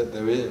is that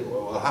there is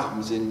what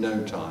happens in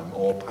no time,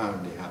 or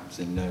apparently happens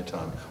in no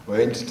time. We're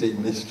into deep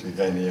mystery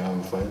again here, I'm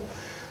afraid.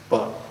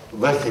 But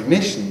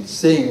recognition,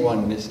 seeing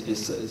oneness,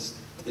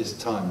 is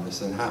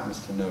timeless and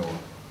happens to no one.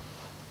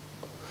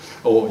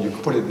 Or you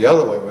could put it the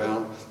other way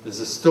around.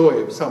 There's a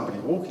story of somebody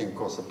walking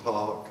across a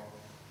park,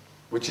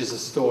 which is a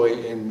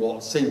story in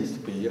what seems to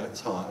be a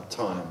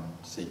time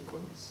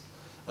sequence.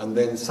 And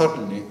then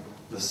suddenly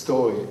the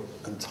story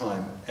and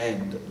time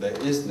end. There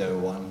is no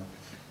one.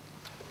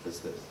 There's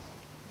this.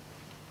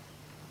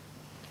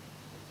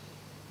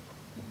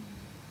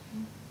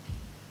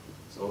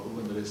 So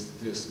when there is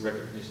this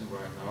recognition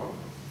right now,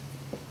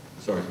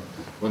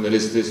 when there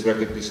is this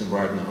recognition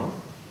right now,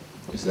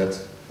 is that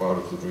part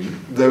of the dream?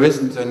 There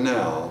isn't a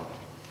now,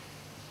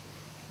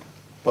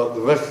 but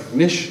the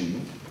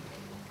recognition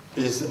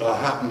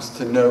happens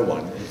to no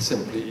one. It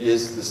simply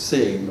is the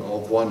seeing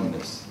of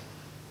oneness.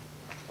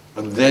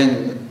 And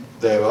then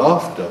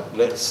thereafter,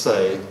 let's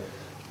say,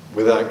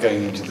 without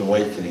going into the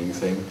awakening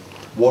thing,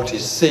 what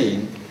is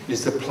seen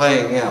is the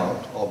playing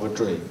out of a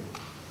dream.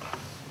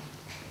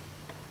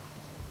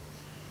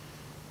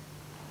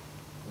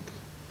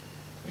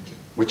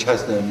 Which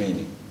has no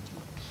meaning.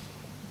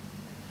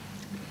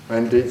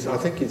 And it's, I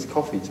think it's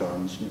coffee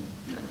time, isn't it?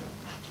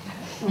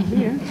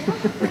 Here.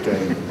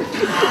 Okay.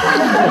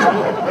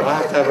 I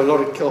have to have a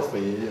lot of coffee.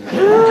 You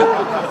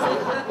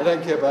know. I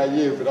don't care about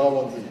you, but I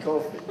want some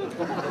coffee.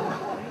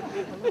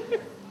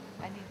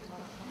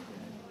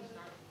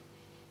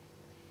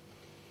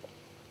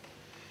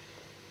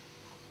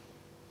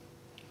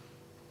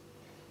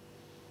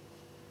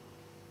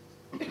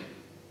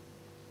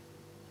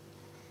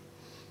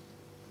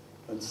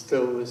 And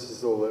still, this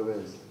is all there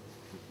is.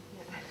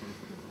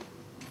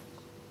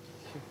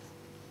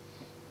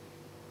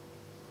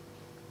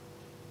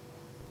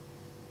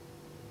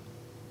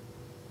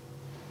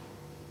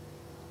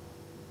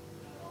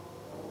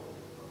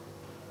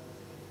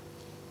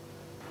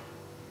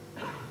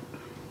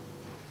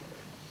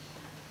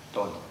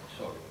 Tony,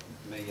 sorry,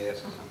 may I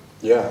ask something?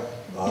 Yeah,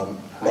 I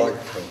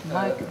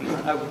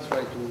will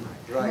try to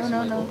raise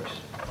my voice.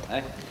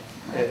 Eh?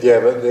 Yeah,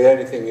 but the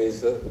only thing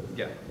is that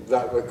Yeah.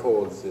 that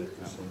records it.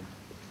 You see.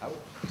 How?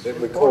 It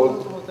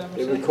What I'm it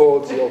saying?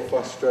 records your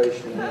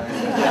frustration.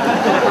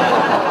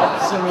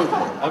 Absolutely,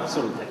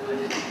 absolutely.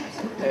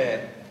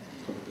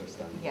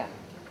 Yeah.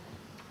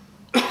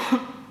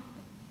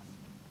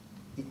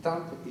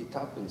 It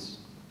happens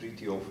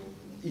pretty often.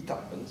 It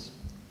happens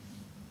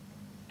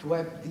to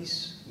have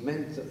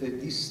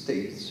these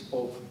states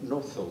of no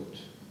thought,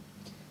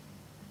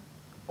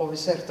 of a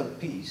certain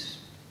peace.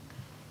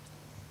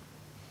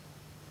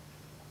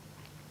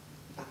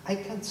 I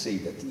can't say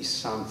that is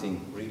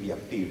something really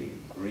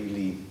appealing,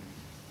 really.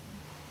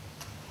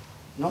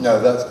 No,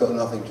 that's got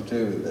nothing to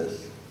do with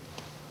this.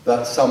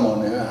 That's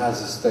someone who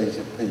has a state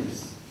of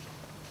peace,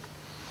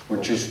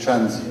 which is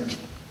transient.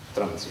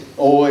 Transient.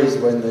 Always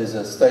when there's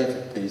a state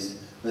of peace,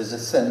 there's a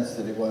sense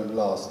that it won't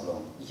last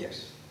long.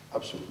 Yes,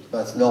 absolutely.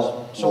 That's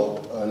not So-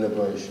 what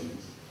liberation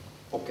is.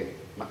 Okay,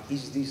 but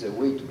is this a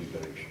way to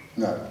liberation?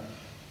 No.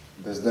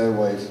 There's no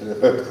way to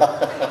live. We're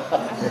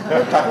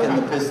back in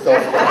the pissed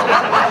off.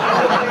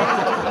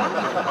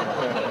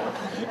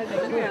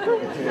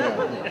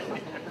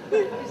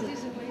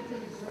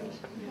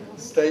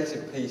 State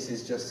of peace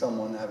is just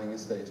someone having a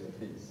state of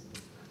peace.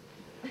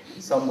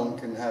 Someone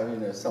can have, you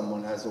know,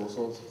 someone has all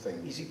sorts of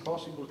things. Is it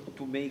possible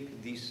to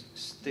make this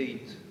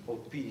state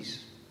of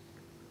peace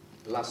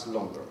last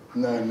longer?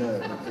 No,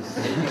 because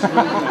It's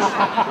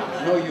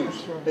no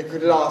use. it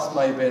could last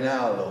maybe an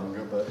hour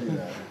longer, but you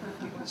know.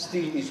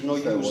 Still is no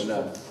So use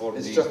no. for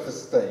It's the just a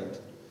state.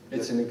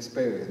 It's an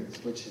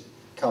experience which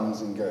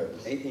comes and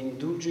goes.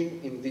 indulging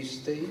in this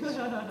state.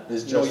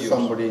 There's No just use.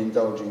 somebody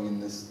indulging in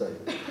this state.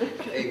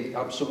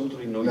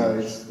 Absolutely no No,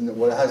 use.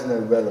 well, it has no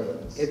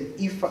relevance. And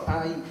if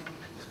I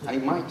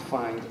might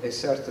find a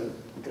certain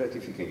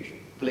gratification,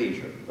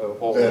 pleasure,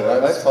 of Yeah,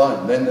 that's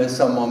fine. Then there's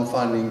someone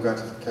finding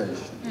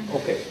gratification.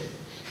 Okay.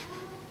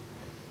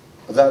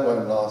 But that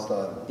won't last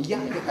either.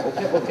 Yeah.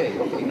 Okay.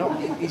 No,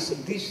 it's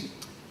this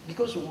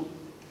because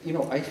you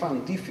know I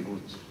found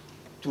difficult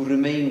to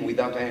remain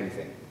without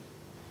anything.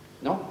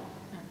 No.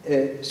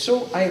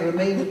 So I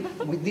remain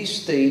with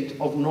this state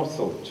of no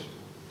thought,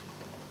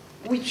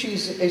 which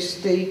is a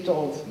state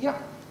of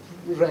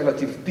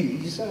relative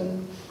peace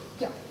and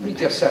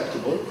pretty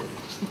acceptable.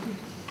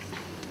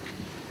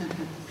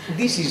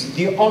 This is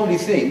the only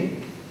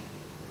thing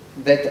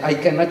that I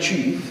can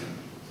achieve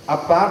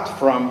apart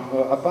from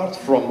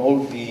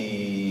all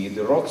the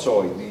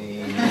rotzoi,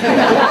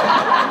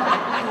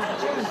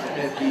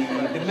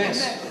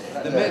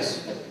 the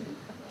mess.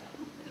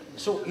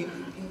 So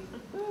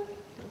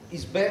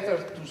it's better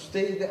to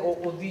stay there,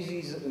 or this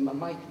is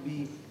might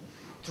be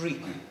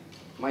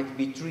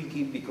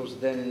tricky because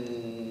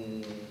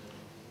then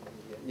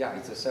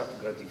it's a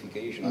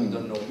self-gratification. I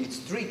don't know. It's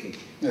tricky.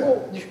 Yeah.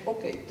 Oh,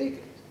 okay, take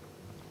it.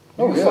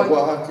 Oh You yeah, find-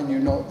 well how can you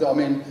not, I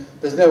mean,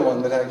 there's no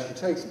one that actually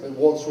takes it, but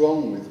what's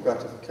wrong with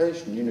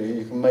gratification? You know,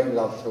 you can make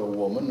love to a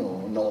woman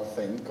or not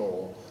think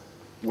or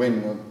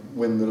win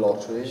the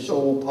lottery, it's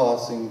all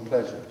passing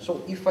pleasure.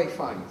 So if I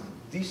find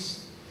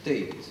this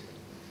state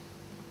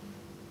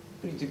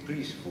pretty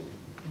peaceful,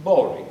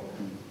 boring,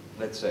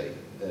 let's say,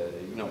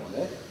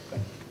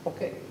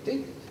 okay, take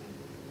it.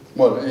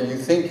 Well, you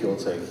think you're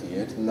taking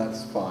it, and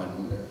that's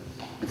fine.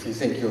 If you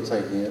think you're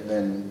taking it,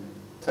 then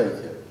take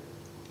it.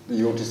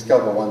 You'll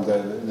discover one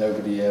day that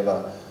nobody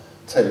ever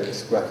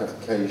takes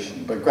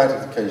gratification, but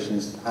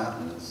gratification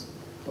happens.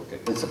 Okay.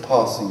 It's a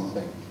passing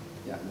thing.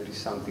 Yeah, there is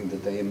something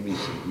that I am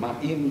missing.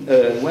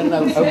 When I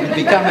will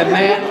become a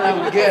man, I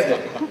will get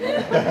it.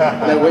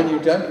 No, when you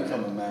don't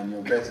become a man,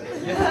 you'll get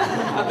it.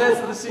 That's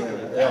the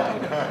secret.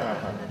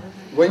 Yeah.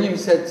 When you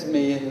said to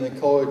me in the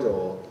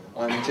corridor,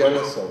 I'm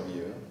jealous of you,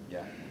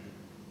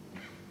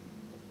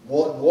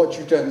 what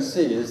you don't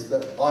see is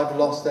that I've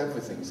lost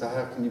everything, so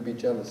how can you be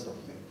jealous of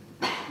me?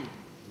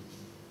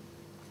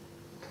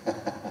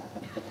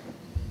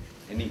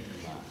 Enigma.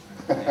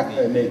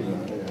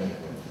 Enigma, yeah.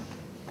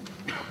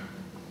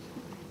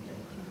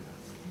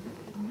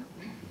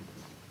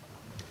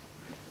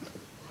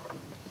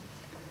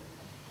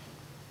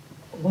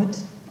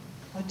 what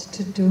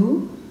to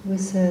do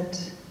with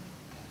that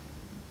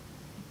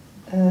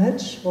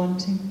urge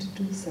wanting to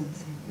do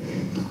something.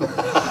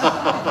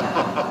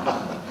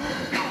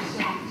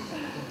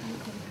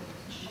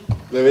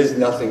 There is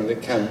nothing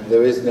that can,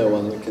 there is no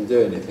one that can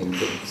do anything,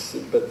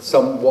 but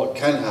what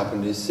can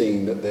happen is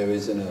seeing that there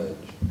is an urge.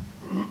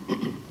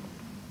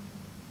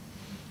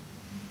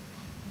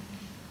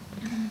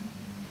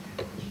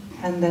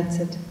 And that's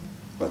it.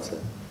 That's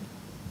it.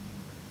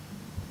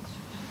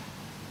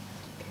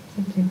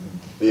 Thank you.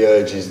 The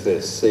urge is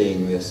this,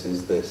 seeing this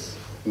is this,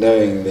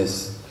 knowing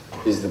this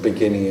is the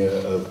beginning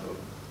of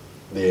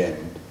the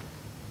end.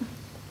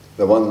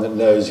 The one that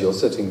knows you're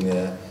sitting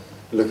there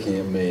looking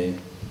at me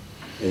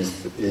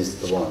is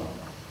the one,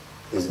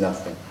 is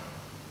nothing.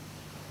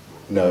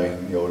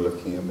 Knowing you're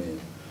looking at me.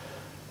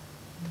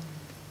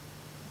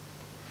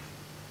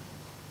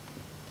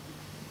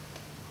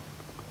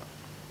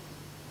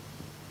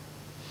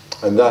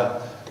 And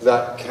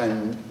that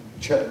can,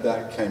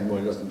 well,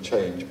 it doesn't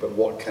change, but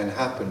what can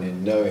happen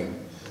in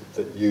knowing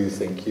that you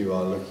think you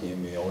are looking at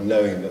me, or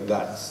knowing that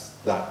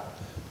that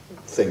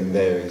thing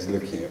there is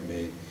looking at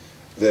me,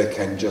 there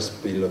can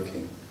just be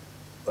looking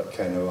that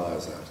can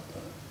arise out of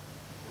that.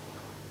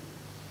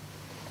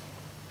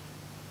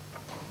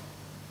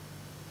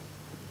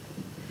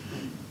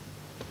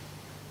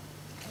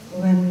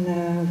 When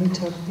we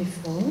talked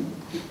before,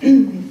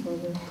 before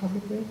the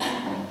coffee break,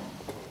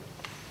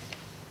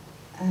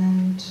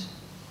 and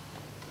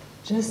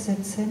just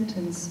that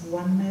sentence,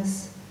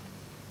 oneness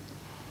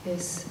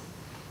is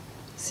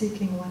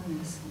seeking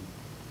oneness.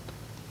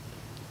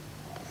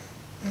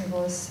 There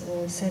was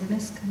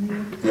sadness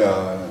coming.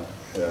 Yeah.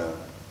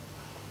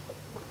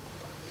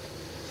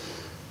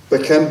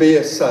 There can be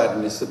a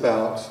sadness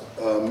about,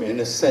 in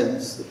a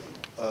sense,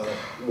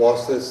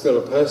 whilst there's still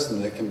a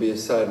person, there can be a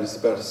sadness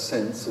about a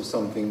sense of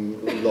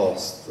something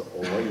lost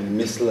or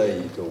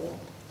mislaid,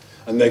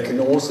 and there can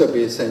also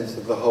be a sense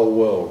of the whole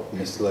world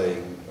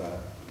mislaying that.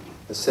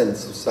 A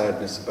sense of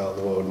sadness about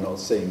the world not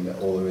seeing that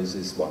all there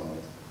is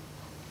oneness.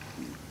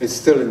 It's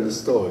still in the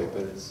story,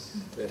 but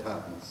it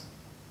happens.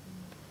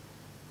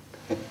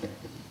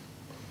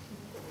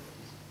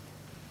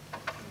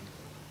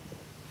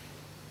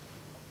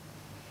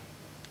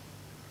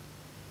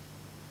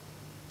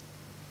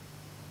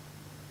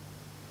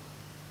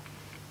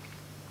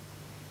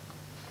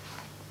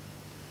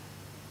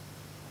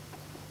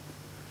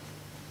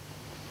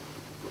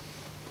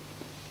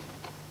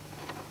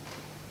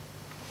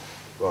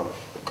 Right.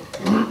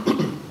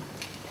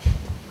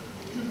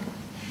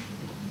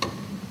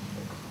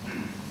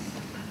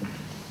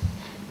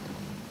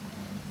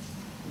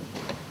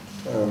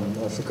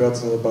 I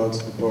forgot about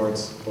the part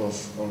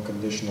of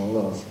unconditional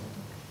love.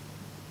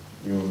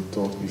 You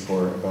talked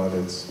before about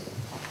it.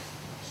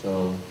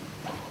 So,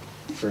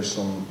 first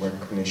some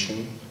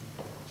recognition,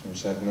 some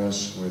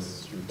sadness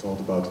with, you told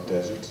about the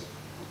desert,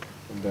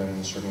 and then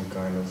a certain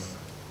kind of,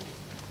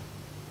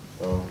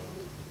 well,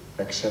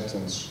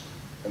 acceptance,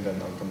 and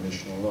then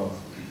unconditional love.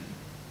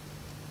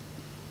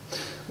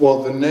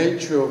 Well, the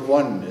nature of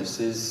oneness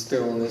is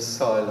stillness,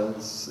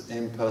 silence,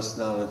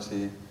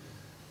 impersonality,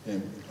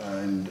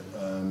 and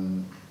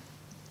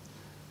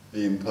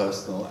the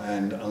impersonal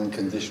and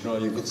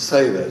unconditional. You could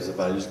say those are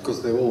values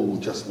because they're all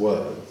just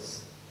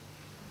words.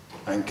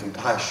 And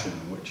compassion,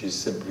 which is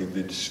simply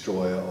the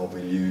destroyer of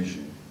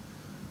illusion.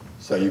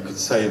 So you could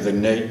say the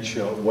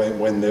nature,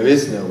 when there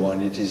is no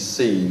one, it is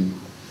seen.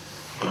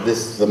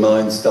 The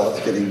mind starts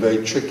getting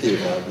very tricky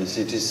about this.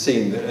 It is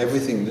seen that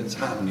everything that's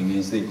happening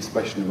is the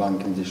expression of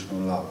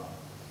unconditional love.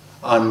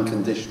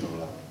 Unconditional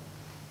love.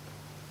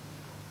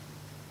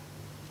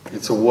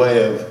 It's a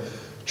way of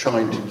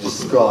trying to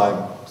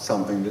describe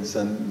something that's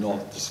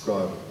not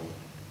describable.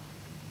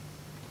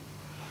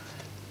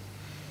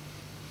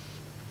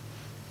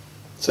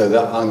 So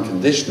that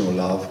unconditional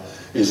love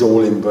is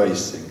all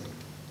embracing.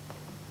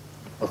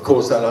 Of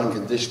course, that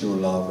unconditional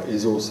love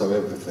is also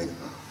everything.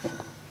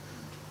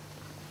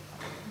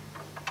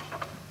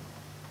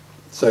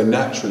 So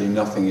naturally,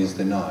 nothing is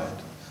denied.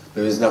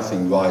 There is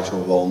nothing right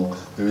or wrong.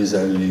 There is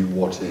only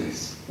what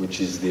is, which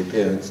is the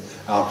appearance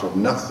out of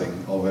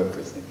nothing of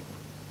everything.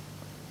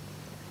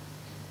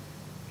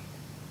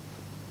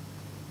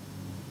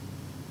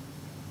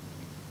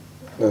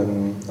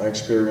 I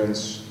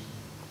experience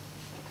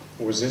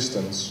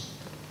resistance.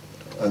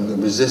 And the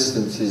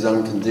resistance is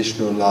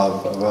unconditional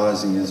love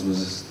arising as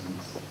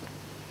resistance.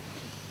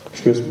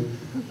 Excuse me?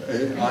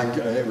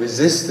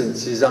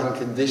 Resistance is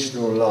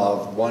unconditional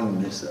love,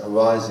 oneness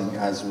arising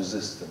as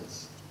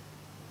resistance.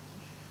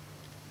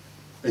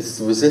 It's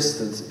the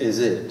resistance is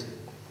it,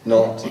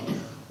 not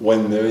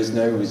when there is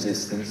no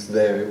resistance,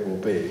 there it will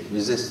be.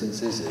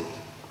 Resistance is it.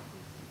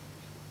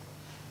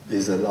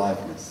 Is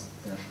aliveness,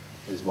 yeah,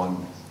 is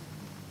oneness.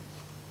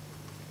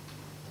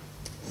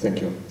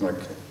 Thank you.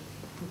 Okay.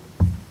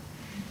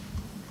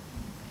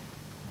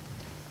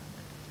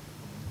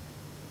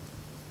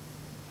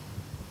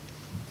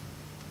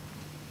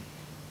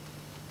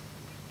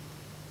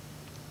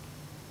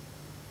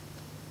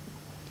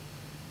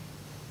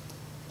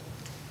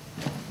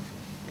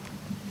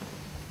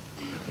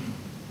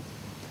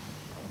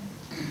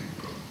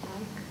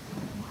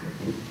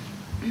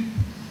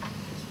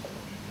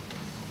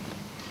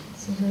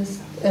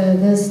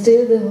 there's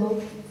still the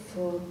hope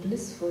for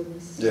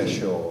blissfulness. Yeah,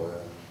 sure.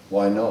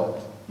 Why not?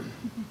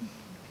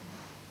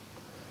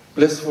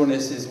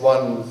 Blissfulness is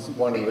one of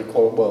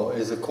the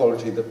is a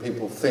quality that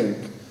people think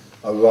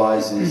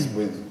arises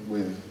with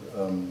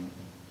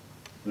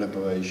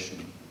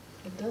liberation.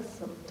 It does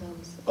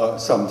sometimes.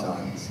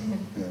 Sometimes,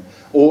 yeah.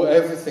 Or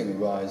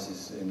everything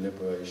arises in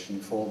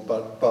liberation,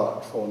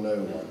 but for no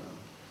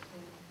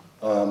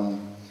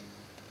one.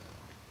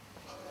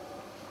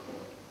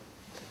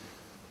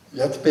 You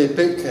have to be a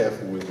bit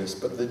careful with this,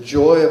 but the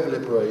joy of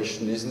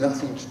liberation is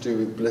nothing to do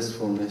with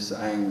blissfulness,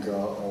 anger,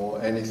 or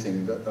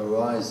anything that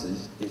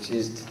arises. It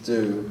is to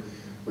do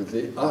with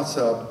the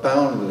utter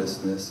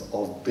boundlessness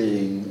of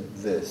being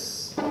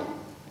this.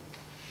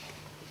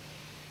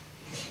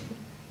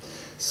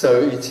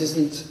 So it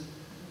isn't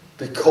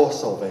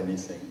because of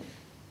anything.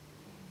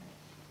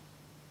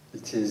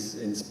 It is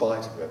in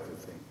spite of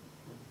everything.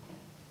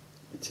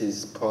 It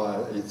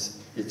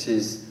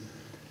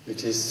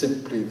is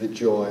simply the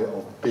joy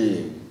of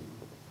being,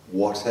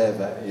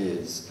 whatever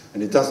is.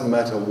 And it doesn't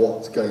matter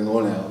what's going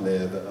on out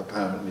there that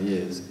apparently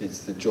is,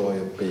 it's the joy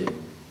of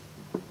being.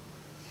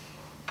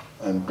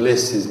 And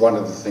bliss is one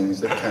of the things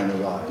that can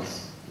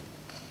arise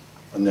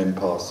and then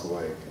pass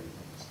away again.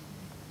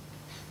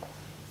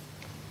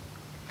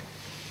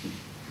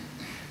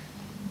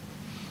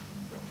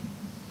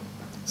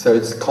 So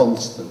it's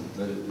constant.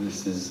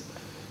 This is,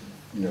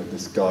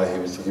 this guy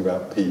here was talking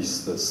about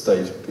peace, the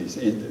state of peace.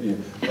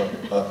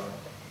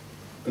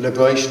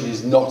 Liberation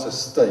is not a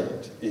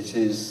state. It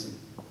is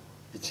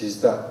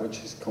that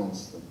which is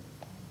constant.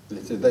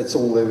 That's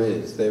all there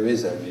is. There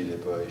is only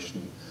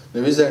liberation.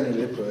 There is only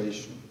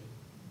liberation.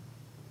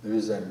 There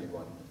is only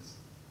oneness.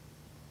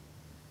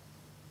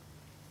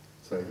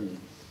 So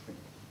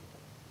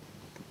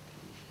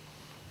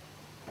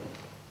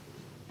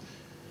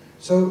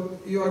So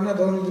you are not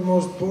only the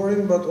most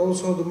boring, but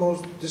also the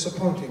most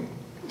disappointing.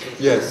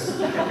 Yes.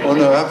 Oh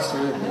no,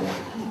 absolutely.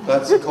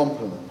 That's a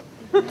compliment.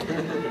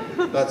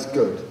 That's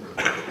good.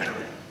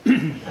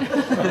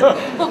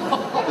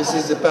 This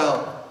is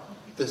about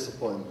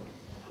disappointment.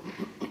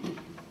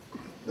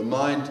 The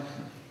mind,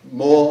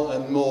 more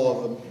and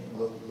more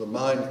the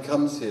mind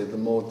comes here, the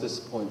more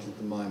disappointed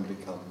the mind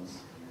becomes.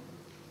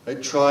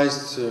 It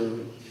tries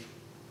to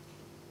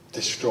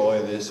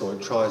destroy this, or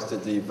it tries to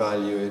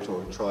devalue it,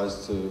 or it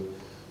tries to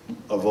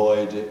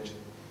avoid it.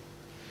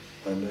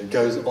 And it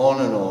goes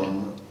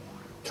on,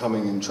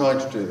 coming and trying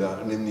to do that,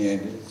 and in the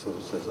end it sort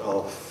of says,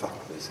 oh,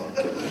 fuck this, I'll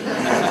kill it.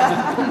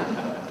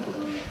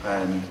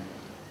 And,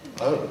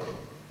 oh.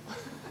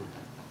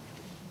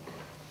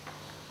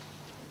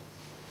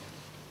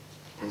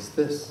 What's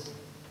this?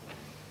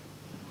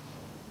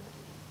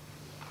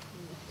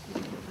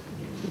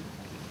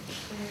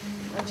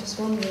 I'm just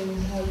wondering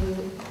how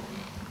you,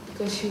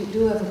 because you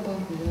do have a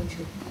partner, don't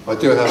you? I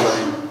do have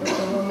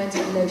a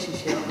romantic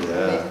relationship.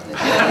 Yeah.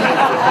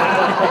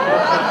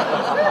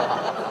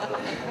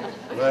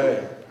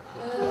 Right.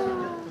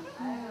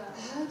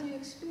 How do you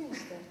experience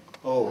that?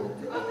 Oh.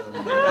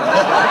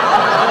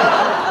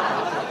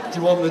 Do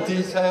you want the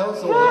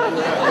details? Or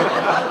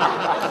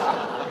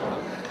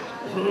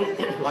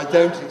I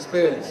don't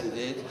experience it.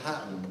 It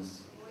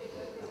happens.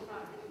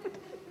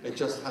 It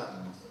just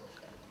happens.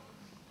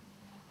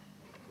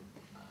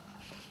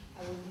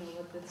 I wouldn't know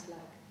what that's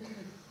like.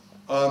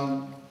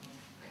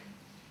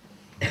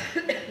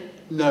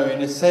 No,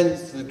 in a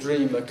sense, the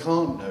dreamer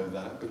can't know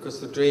that, because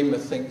the dreamer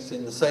thinks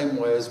in the same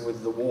way as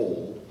with the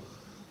wall,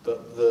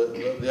 that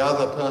the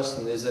other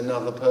person is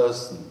another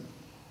person.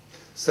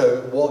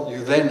 So what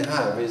you then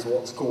have is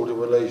what's called a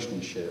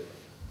relationship.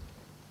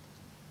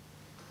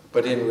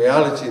 But in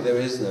reality, there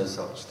is no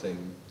such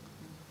thing,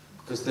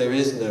 because there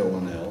is no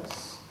one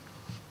else.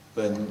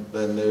 Then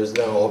there is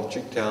no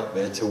object out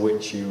there to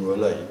which you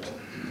relate.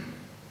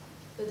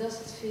 But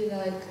does it feel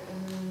like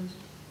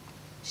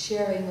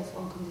sharing of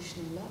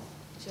unconditional love?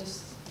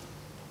 Just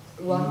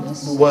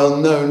oneness? Well,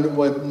 no,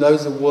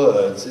 those are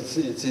words.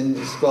 It's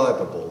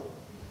indescribable.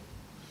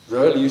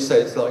 Really, you say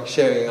it's like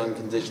sharing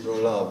unconditional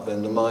love,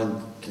 then the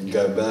mind can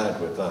go mad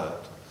with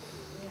that.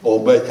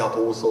 Or make up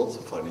all sorts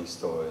of funny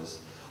stories.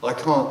 I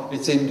can't,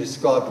 it's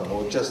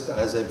indescribable, just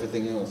as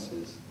everything else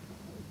is.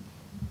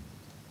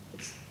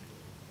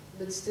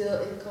 But still,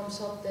 it comes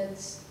up that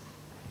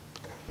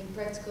in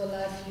practical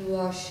life you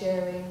are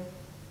sharing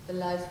a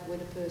life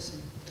with a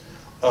person.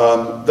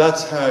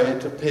 That's how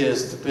it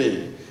appears to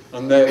be.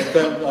 And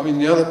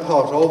the other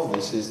part of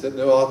this is that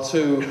there are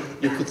two,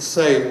 you could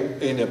say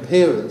in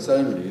appearance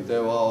only,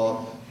 there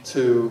are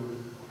two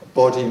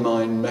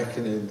body-mind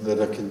mechanisms that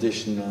are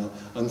conditional,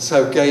 and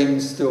so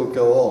games still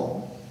go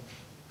on.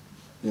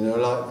 You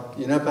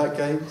know about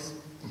games?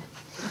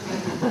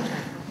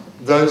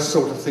 Those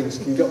sort of things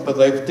can go, but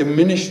they've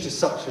diminished to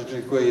such a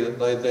degree that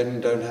they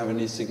then don't have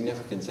any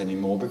significance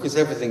anymore, because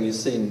everything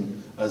is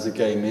seen as a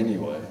game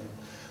anyway.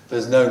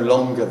 There's no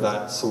longer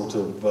that sort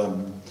of,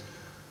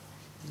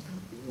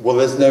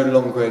 there's no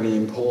longer any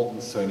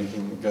importance to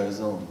anything that goes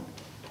on.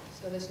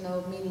 So there's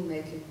no meaning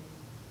making?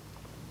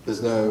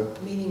 There's no...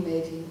 Meaning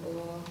making,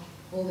 or...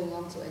 holding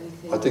on to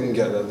anything. I didn't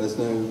get that. There's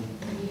no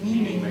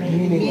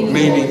Meaning.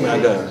 meaning. I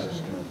don't.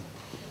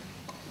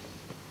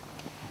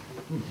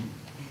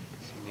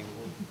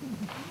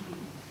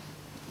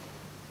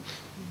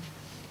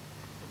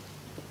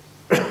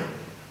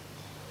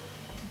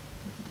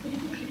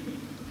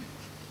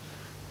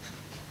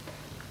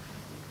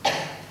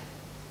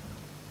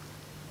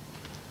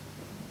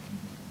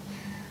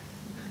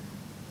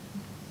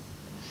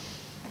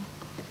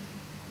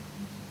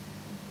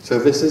 So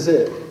this is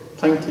it.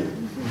 Thank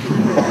you.